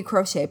bulky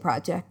crochet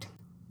project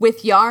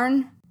with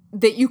yarn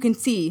that you can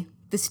see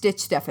the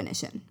stitch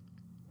definition.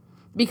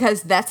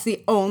 Because that's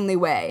the only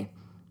way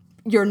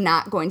you're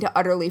not going to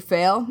utterly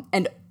fail,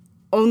 and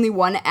only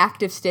one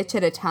active stitch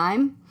at a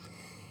time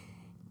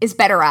is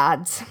better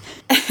odds.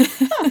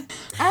 All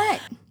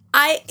right.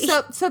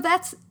 So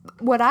that's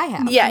what I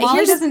have. Yeah,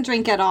 Molly doesn't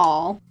drink at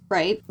all,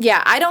 right?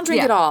 Yeah, I don't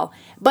drink at all.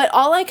 But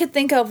all I could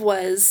think of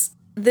was,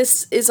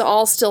 this is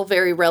all still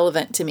very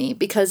relevant to me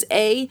because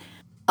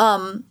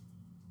I'm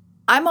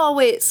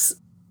always,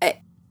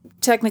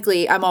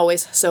 technically I'm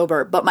always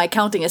sober, but my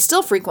counting is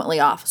still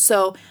frequently off.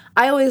 So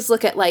I always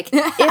look at like,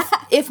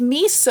 if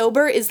me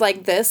sober is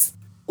like this,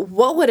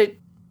 what would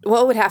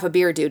half a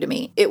beer do to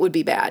me? It would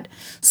be bad.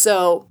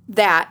 So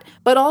that,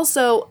 but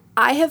also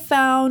I have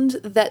found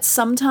that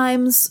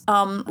sometimes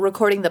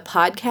recording the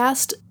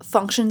podcast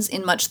functions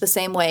in much the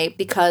same way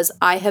because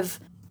I have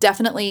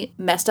definitely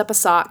messed up a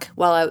sock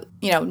while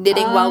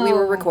knitting while we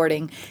were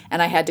recording,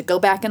 and I had to go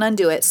back and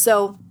undo it.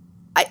 So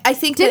I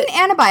think didn't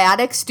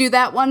antibiotics do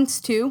that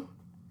once too?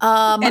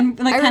 And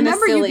like, I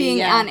remember you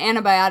being on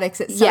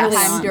antibiotics at some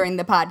time during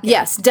the podcast.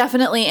 Yes,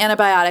 definitely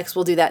antibiotics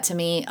will do that to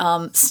me.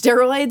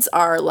 Steroids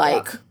are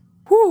like,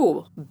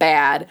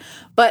 bad.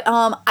 But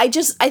I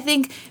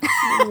think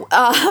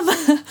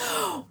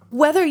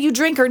whether you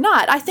drink or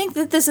not, I think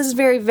that this is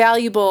very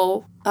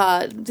valuable.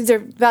 These are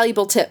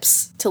valuable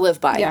tips to live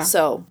by. Yeah.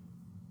 So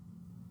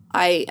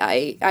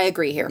I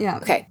agree here. Yeah.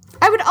 Okay.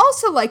 I would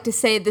also like to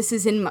say this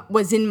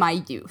was in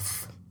my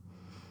youth.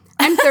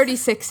 I'm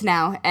 36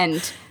 now,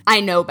 and I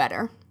know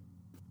better.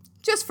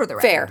 Just for the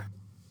record.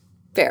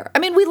 Fair. I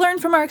mean, we learn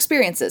from our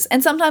experiences,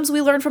 and sometimes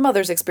we learn from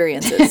others'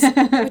 experiences,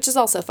 which is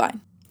also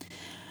fine.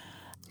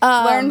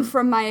 Learn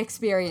from my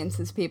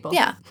experiences, people.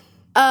 Yeah.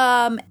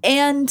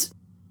 And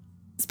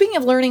speaking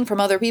of learning from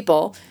other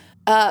people,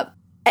 I'm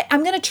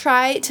going to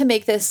try to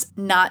make this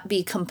not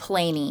be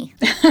complainy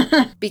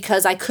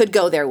because I could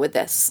go there with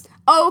this.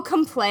 Oh,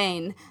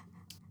 complain.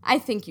 I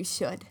think you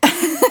should.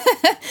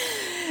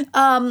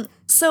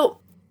 So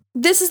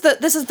this is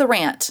the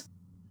rant.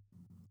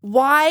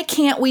 Why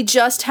can't we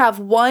just have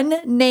one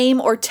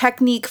name or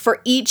technique for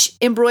each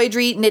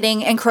embroidery,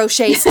 knitting, and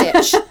crochet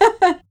stitch?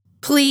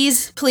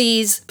 Please.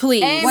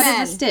 Amen. What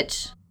is a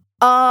stitch?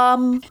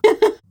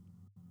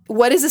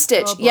 What is a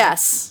stitch? Oh,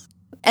 yes.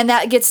 And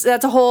that's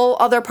a whole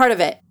other part of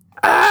it.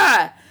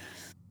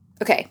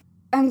 Okay.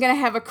 I'm going to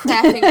have a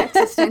crafting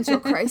existential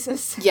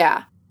crisis.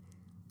 Yeah.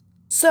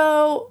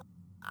 So,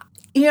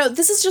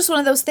 this is just one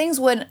of those things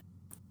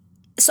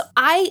so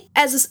I,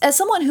 as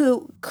someone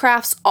who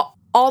crafts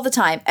all the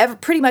time,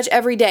 pretty much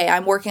every day,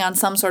 I'm working on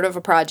some sort of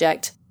a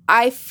project,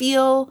 I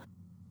feel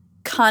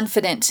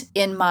confident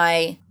in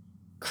my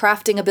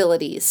crafting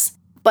abilities,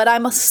 but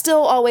I'm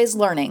still always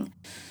learning.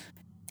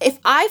 If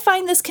I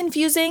find this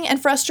confusing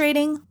and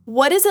frustrating,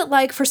 what is it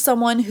like for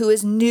someone who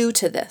is new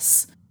to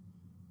this?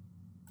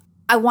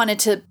 I wanted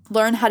to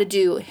learn how to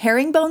do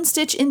herringbone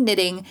stitch in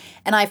knitting,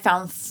 and I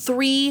found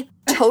 3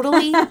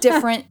 totally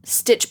different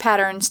stitch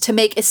patterns to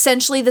make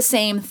essentially the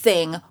same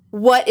thing.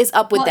 What is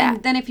up with that?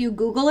 And then if you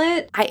Google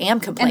it... I am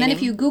complaining. And then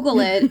if you Google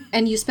it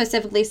and you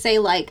specifically say,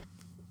 like,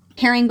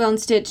 herringbone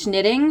stitch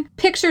knitting,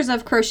 pictures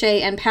of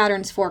crochet and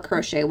patterns for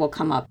crochet will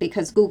come up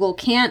because Google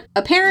can't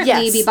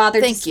apparently be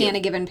bothered to scan a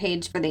given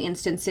page for the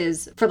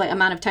instances for the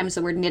amount of times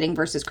the word knitting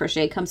versus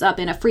crochet comes up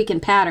in a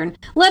freaking pattern,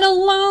 let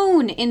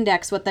alone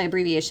index what the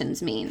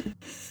abbreviations mean.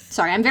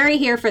 Sorry, I'm very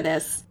here for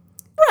this.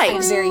 Right.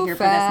 I'm very here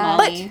for this,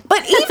 Molly.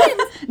 But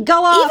even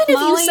go off,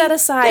 even Molly. If you set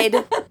aside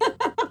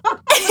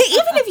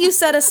even if you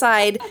set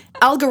aside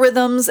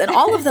algorithms and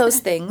all of those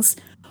things,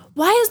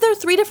 why is there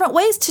 3 different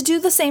ways to do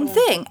the same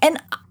thing?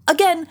 And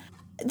again,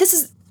 this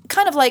is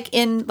kind of like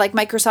in like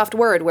Microsoft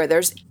Word where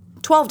there's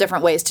 12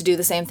 different ways to do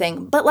the same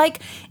thing. But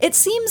like it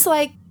seems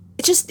like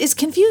it just is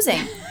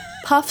confusing.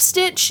 Puff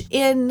stitch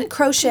in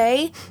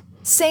crochet,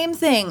 same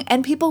thing.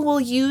 And people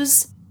will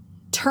use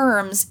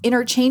terms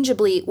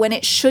interchangeably when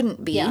it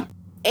shouldn't be. Yeah.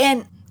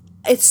 And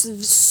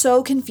it's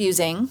so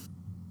confusing.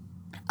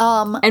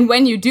 And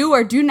when you do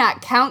or do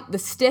not count the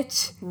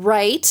stitch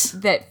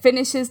that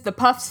finishes the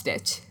puff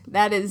stitch,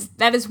 that is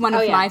one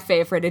of my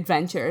favorite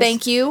adventures.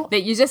 Thank you.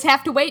 That you just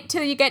have to wait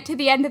till you get to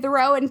the end of the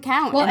row and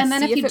count. Well, and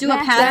then if you do a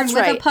pattern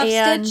with a puff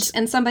stitch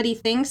and somebody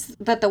thinks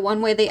that the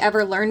one way they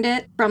ever learned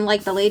it from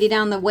like the lady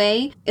down the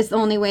way is the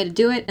only way to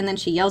do it, and then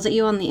she yells at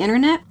you on the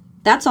internet,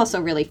 that's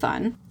also really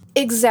fun.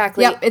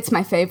 Exactly. Yep, it's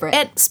my favorite.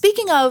 And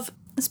speaking of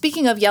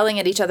yelling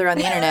at each other on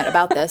the internet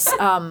about this,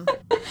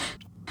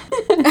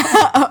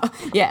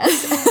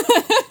 yes.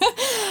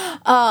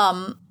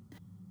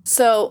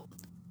 So,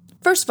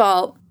 first of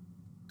all,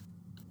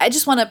 I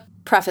just want to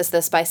preface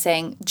this by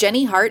saying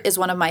Jenny Hart is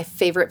one of my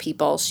favorite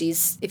people.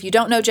 If you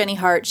don't know Jenny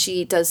Hart,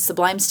 she does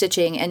sublime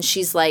stitching, and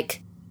she's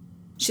like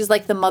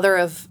the mother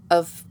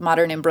of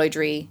modern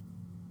embroidery,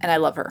 and I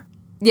love her.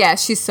 Yeah,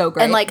 she's so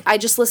great. And like I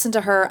just listened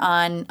to her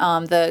on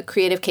the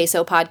Creative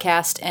Queso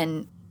podcast,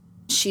 and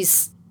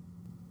she's,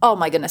 oh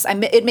my goodness,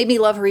 it made me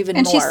love her even more.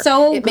 And she's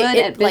so good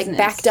at business. Like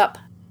backed up.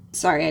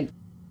 Sorry.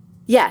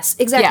 Yes,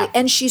 exactly. Yeah.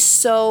 And she's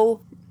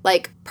so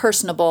like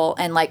personable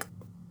and like,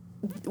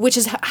 which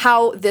is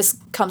how this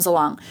comes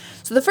along.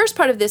 So the first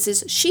part of this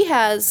is she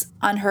has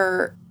on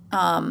her,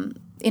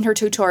 in her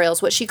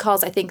tutorials, what she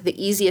calls, I think,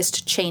 the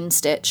easiest chain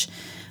stitch.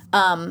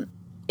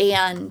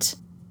 And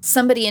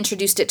somebody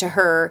introduced it to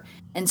her,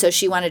 and so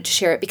she wanted to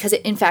share it because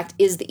it, in fact,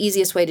 is the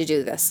easiest way to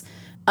do this.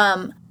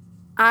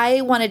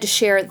 I wanted to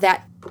share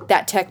that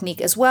technique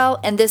as well,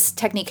 and this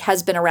technique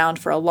has been around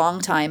for a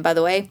long time, by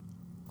the way.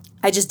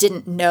 I just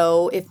didn't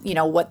know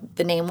what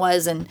the name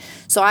was, and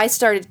so I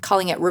started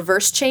calling it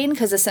reverse chain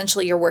because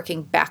essentially you're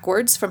working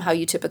backwards from how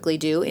you typically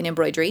do in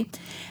embroidery.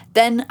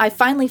 Then I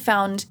finally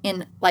found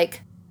in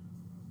like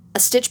a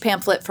stitch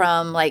pamphlet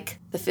from like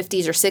the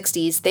 50s or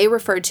 60s, they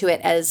referred to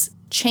it as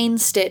chain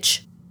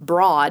stitch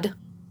broad.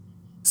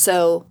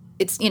 So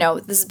it's,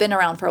 this has been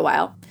around for a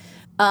while.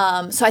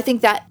 So I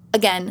think that,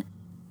 again,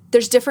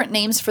 there's different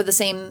names for the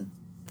same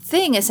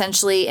thing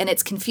essentially, and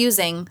it's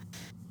confusing.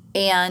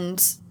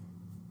 And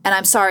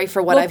I'm sorry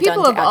for what I've done to add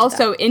to that. People have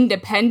also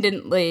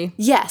independently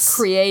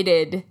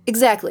created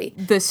exactly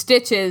the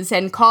stitches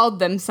and called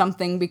them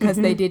something because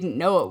they didn't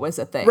know it was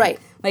a thing. Right.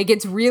 Like,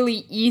 it's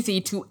really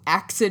easy to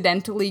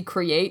accidentally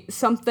create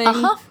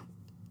something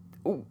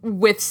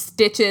with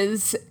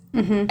stitches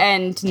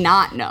and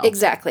not know.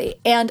 Exactly.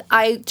 And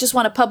I just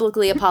want to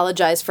publicly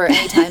apologize for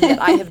any time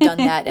that I have done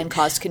that and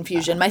caused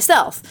confusion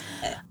myself.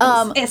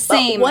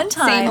 Same. One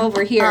time, same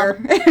over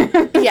here.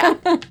 Yeah.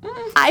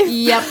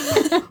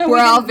 Yep. We're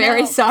all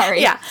very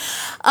sorry. Yeah.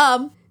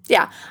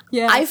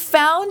 I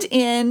found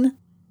in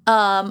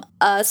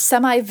a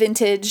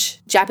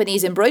semi-vintage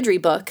Japanese embroidery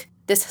book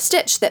this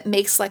stitch that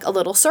makes like a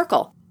little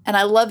circle, and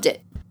I loved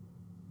it.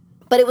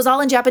 But it was all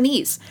in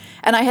Japanese,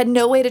 and I had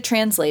no way to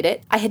translate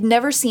it. I had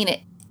never seen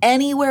it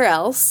anywhere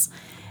else,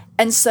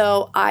 and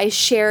so I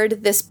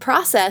shared this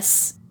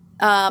process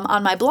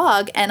on my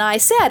blog, and I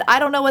said, I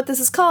don't know what this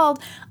is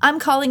called. I'm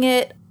calling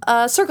it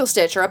a circle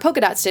stitch or a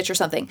polka dot stitch or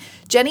something.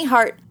 Jenny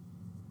Hart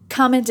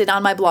commented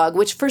on my blog,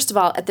 which first of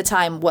all at the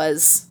time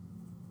was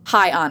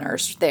high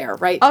honors there,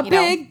 right? A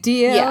big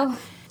deal. Yeah.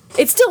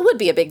 It still would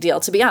be a big deal,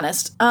 to be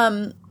honest.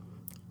 And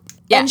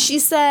she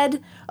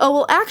said, oh,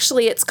 well,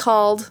 actually it's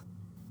called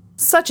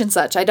such and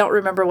such. I don't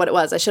remember what it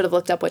was. I should have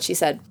looked up what she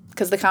said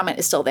because the comment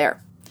is still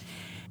there.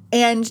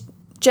 And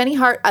Jenny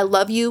Hart, I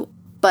love you,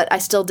 but I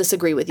still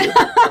disagree with you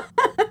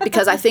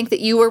because I think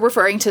that you were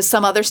referring to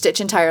some other stitch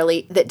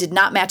entirely that did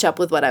not match up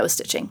with what I was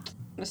stitching.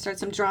 I'm going to start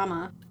some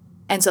drama.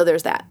 And so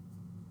there's that.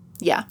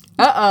 Yeah.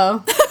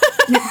 Uh-oh.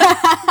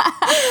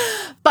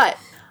 But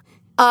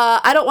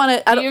I don't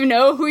want to... Do you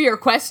know who you're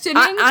questioning?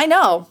 I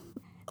know.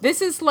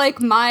 This is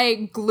like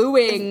my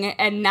gluing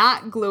and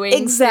not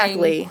gluing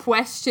thing,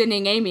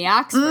 questioning Amy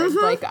Oxford.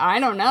 Like, I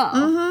don't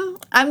know.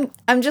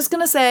 I'm just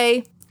going to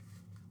say,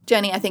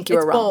 Jenny, I think you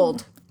were wrong.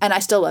 Bold. And I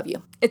still love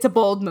you. It's a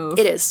bold move.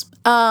 It is.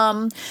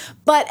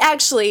 But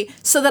actually,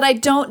 so that I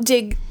don't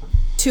dig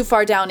too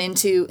far down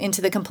into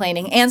the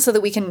complaining, and so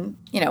that we can,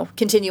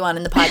 continue on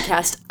in the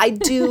podcast, I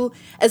do,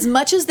 as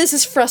much as this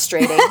is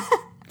frustrating,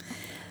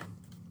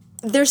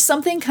 there's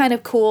something kind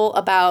of cool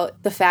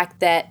about the fact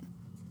that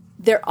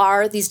there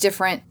are these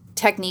different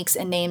techniques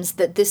and names,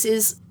 that this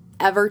is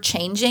ever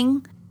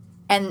changing,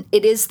 and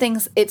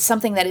it's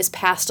something that is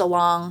passed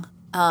along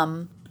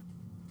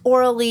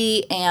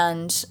orally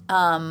and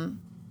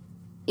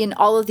in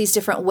all of these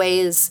different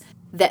ways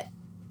that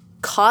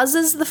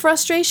causes the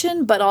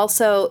frustration, but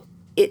also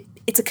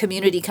it's a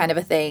community kind of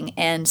a thing.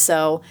 And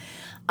so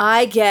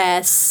I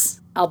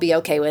guess I'll be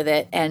okay with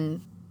it,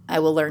 and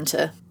I'll learn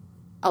to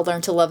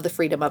love the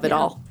freedom of it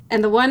all.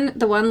 And the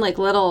one like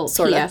little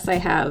PS I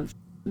have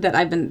that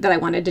I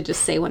wanted to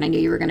just say when I knew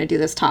you were going to do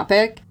this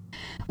topic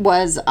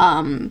was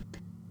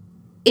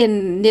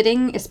in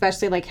knitting,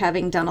 especially like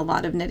having done a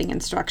lot of knitting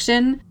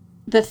instruction,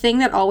 the thing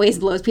that always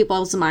blows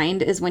people's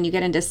mind is when you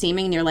get into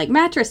seaming and you're like,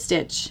 mattress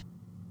stitch.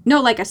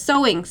 No, like a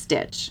sewing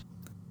stitch.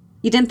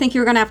 You didn't think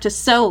you were going to have to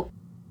sew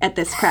at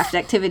this craft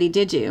activity,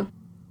 did you?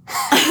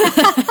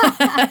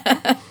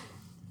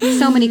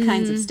 So many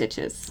kinds of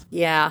stitches.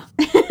 Yeah.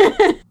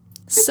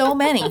 So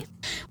many.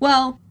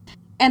 Well,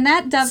 and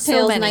that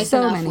dovetails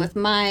enough with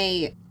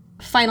my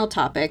final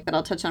topic that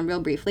I'll touch on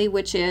real briefly,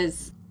 which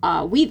is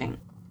weaving.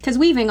 Because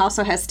weaving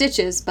also has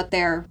stitches, but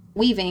they're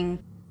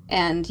weaving,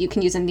 and you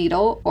can use a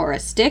needle or a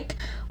stick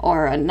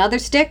or another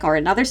stick or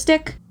another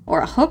stick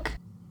or a hook.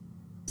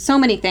 So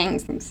many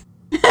things.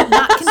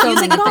 Not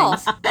confusing at all.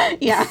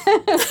 Yeah.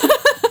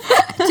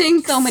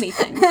 So many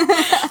things.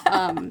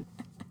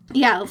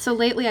 Yeah, so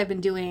lately I've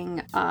been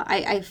doing,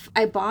 I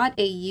bought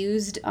a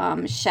used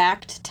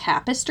shacked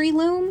tapestry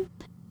loom,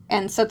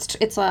 and so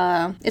it's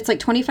like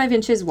 25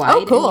 inches wide.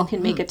 Oh, cool. And you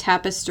can make a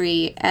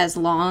tapestry as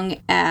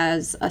long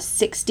as a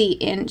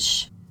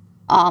 60-inch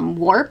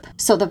warp,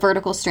 so the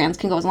vertical strands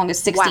can go as long as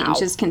 60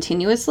 inches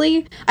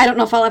continuously. I don't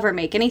know if I'll ever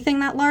make anything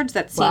that large.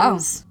 That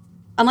seems...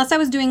 Unless I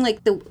was doing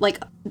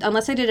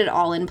unless I did it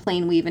all in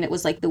plain weave and it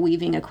was like the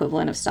weaving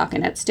equivalent of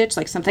stockinette stitch,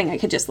 like something I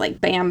could just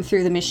like bam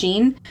through the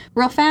machine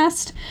real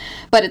fast,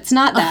 but it's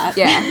not that.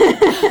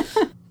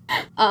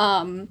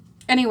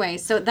 Anyway,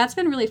 so that's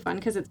been really fun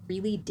because it's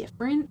really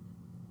different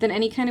than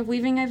any kind of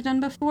weaving I've done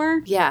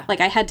before. Yeah.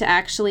 Like I had to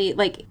actually,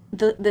 like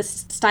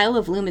this style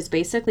of loom is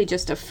basically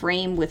just a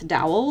frame with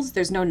dowels.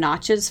 There's no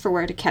notches for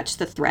where to catch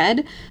the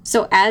thread.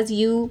 So as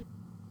you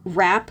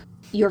wrap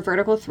your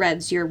vertical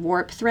threads, your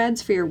warp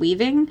threads for your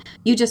weaving,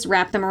 you just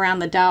wrap them around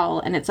the dowel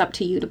and it's up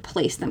to you to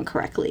place them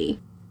correctly.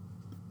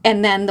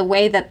 And then the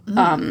way that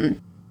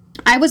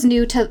I was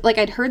new to, like,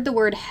 I'd heard the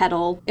word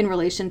heddle in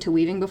relation to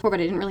weaving before, but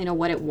I didn't really know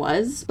what it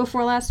was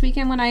before last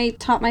weekend when I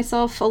taught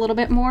myself a little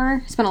bit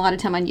more. Spent a lot of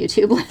time on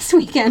YouTube last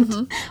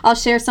weekend. I'll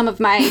share some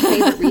of my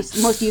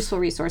favorite most useful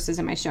resources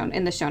in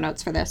the show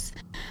notes for this.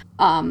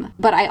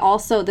 But I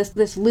also,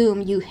 this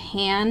loom, you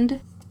hand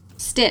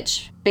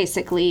stitch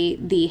basically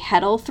the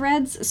heddle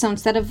threads. So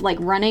instead of like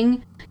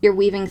running your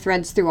weaving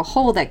threads through a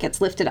hole that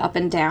gets lifted up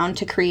and down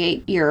to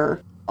create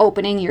your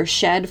opening, your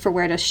shed for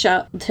where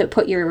to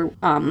put your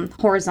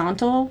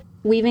horizontal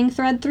weaving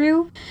thread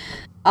through,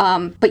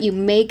 but you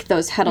make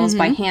those heddles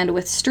by hand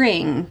with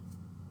string.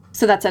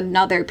 So that's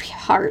another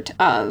part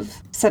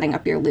of setting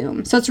up your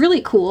loom. So it's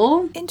really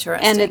cool.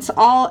 Interesting. And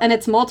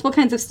it's multiple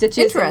kinds of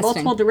stitches in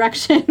multiple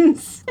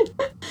directions.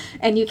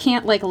 And you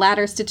can't like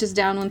ladder stitches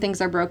down when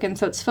things are broken.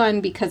 So it's fun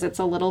because it's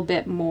a little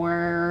bit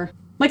more,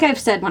 like I've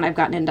said when I've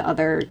gotten into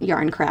other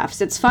yarn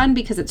crafts, it's fun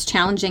because it's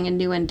challenging and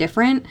new and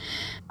different.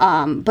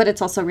 But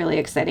it's also really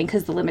exciting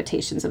because the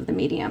limitations of the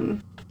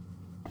medium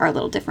are a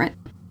little different.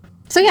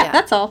 So yeah.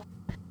 That's all.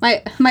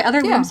 My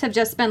other looms have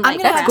just been like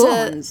craft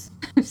ones.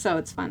 So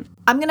it's fun.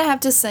 I'm going to have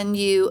to send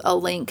you a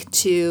link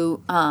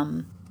to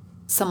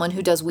someone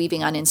who does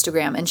weaving on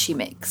Instagram, and she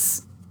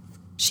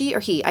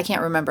or he, I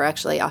can't remember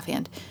actually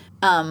offhand,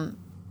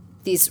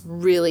 these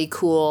really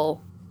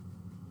cool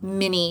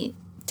mini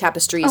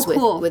tapestries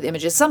with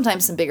images,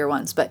 sometimes some bigger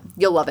ones, but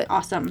you'll love it.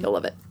 Awesome. You'll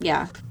love it.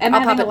 Yeah. I'll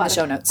pop it in the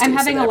show notes too. I'm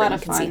having a lot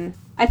of fun.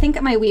 I think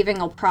my weaving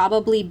will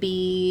probably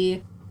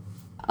be...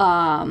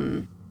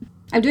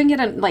 I'm doing it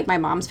in, like, my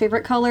mom's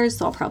favorite colors,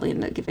 so I'll probably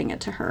end up giving it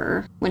to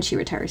her when she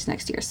retires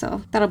next year,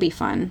 so that'll be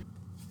fun.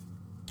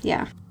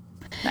 Yeah.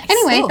 Nice.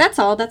 Anyway, that's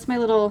all. That's my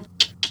little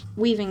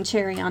weaving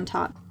cherry on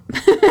top.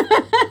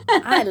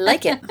 I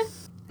like it.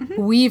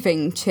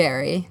 Weaving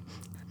cherry.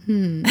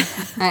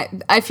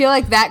 I feel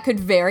like that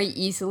could very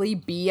easily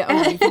be a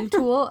weaving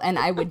tool, and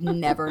I would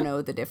never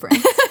know the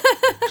difference.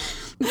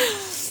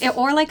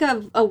 Or like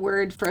a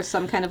word for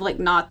some kind of like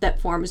knot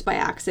that forms by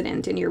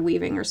accident in your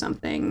weaving or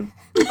something.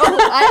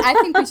 I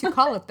think we should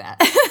call it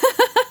that.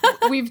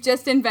 We've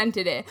just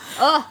invented it.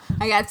 Oh,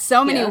 I got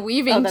so many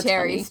weaving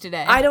cherries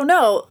today. I don't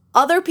know.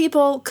 Other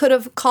people could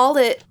have called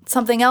it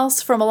something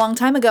else from a long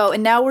time ago,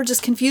 and now we're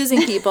just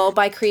confusing people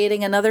by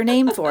creating another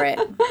name for it.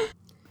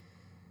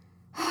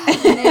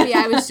 Maybe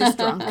I was just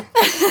drunk.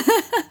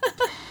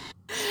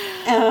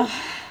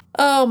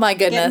 Oh my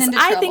goodness.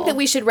 I think that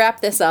we should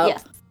wrap this up.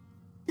 Yes.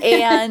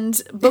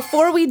 And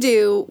before we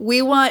do,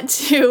 we want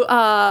to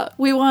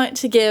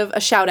give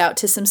a shout out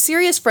to some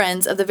serious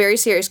friends of the Very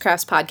Serious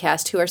Crafts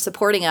podcast who are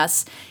supporting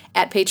us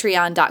at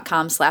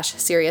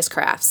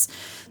patreon.com/seriouscrafts.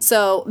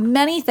 So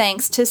many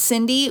thanks to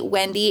Cindy,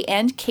 Wendy,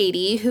 and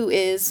Katie, who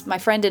is my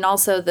friend and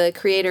also the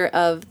creator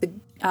of the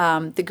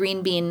the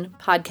Green Bean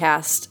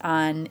podcast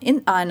on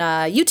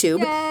YouTube.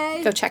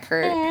 Yay. Go check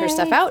her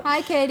stuff out.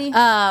 Hi, Katie.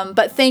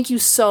 But thank you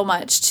so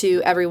much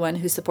to everyone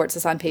who supports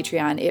us on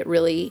Patreon. It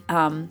really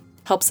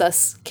helps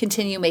us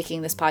continue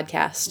making this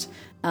podcast.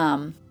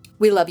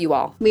 We love you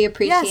all. We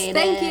appreciate it. Yes,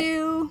 thank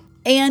you.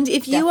 And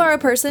if you are a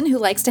person who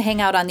likes to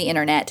hang out on the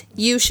internet,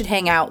 you should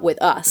hang out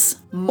with us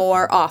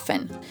more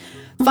often.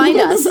 Find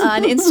us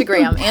on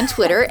Instagram and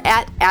Twitter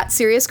at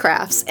Serious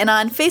Crafts and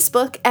on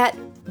Facebook at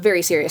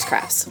Very Serious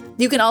Crafts.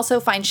 You can also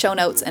find show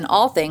notes and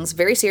all things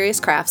Very Serious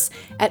Crafts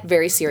at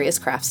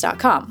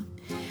veryseriouscrafts.com.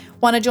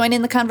 Want to join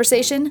in the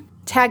conversation?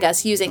 Tag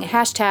us using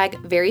hashtag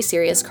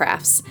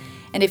VerySeriousCrafts.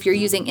 And if you're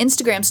using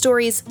Instagram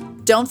stories,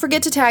 don't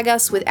forget to tag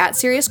us with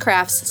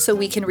 @SeriousCrafts so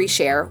we can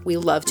reshare. We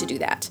love to do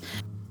that.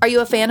 Are you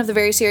a fan of the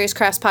Very Serious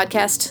Crafts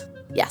podcast?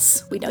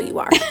 Yes, we know you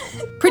are.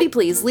 Pretty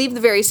please leave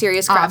the Very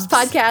Serious Crafts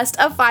podcast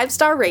a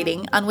 5-star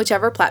rating on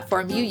whichever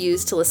platform you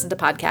use to listen to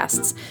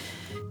podcasts.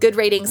 Good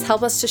ratings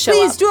help us to show up.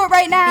 Please do it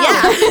right now.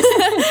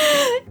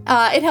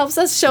 Yeah. It helps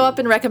us show up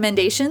in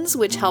recommendations,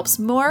 which helps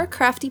more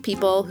crafty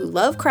people who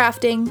love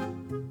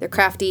crafting. They're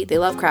crafty, they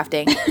love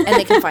crafting, and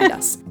they can find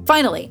us.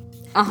 Finally,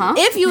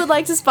 if you would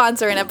like to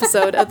sponsor an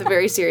episode of the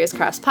Very Serious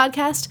Crafts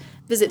podcast,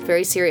 visit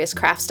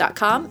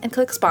veryseriouscrafts.com and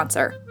click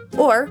sponsor.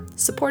 Or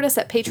support us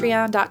at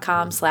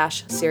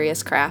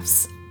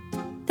patreon.com/seriouscrafts.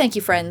 Thank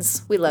you,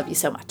 friends. We love you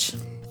so much.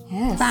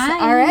 Yes. Bye.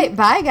 All right.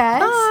 Bye,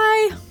 guys.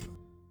 Bye.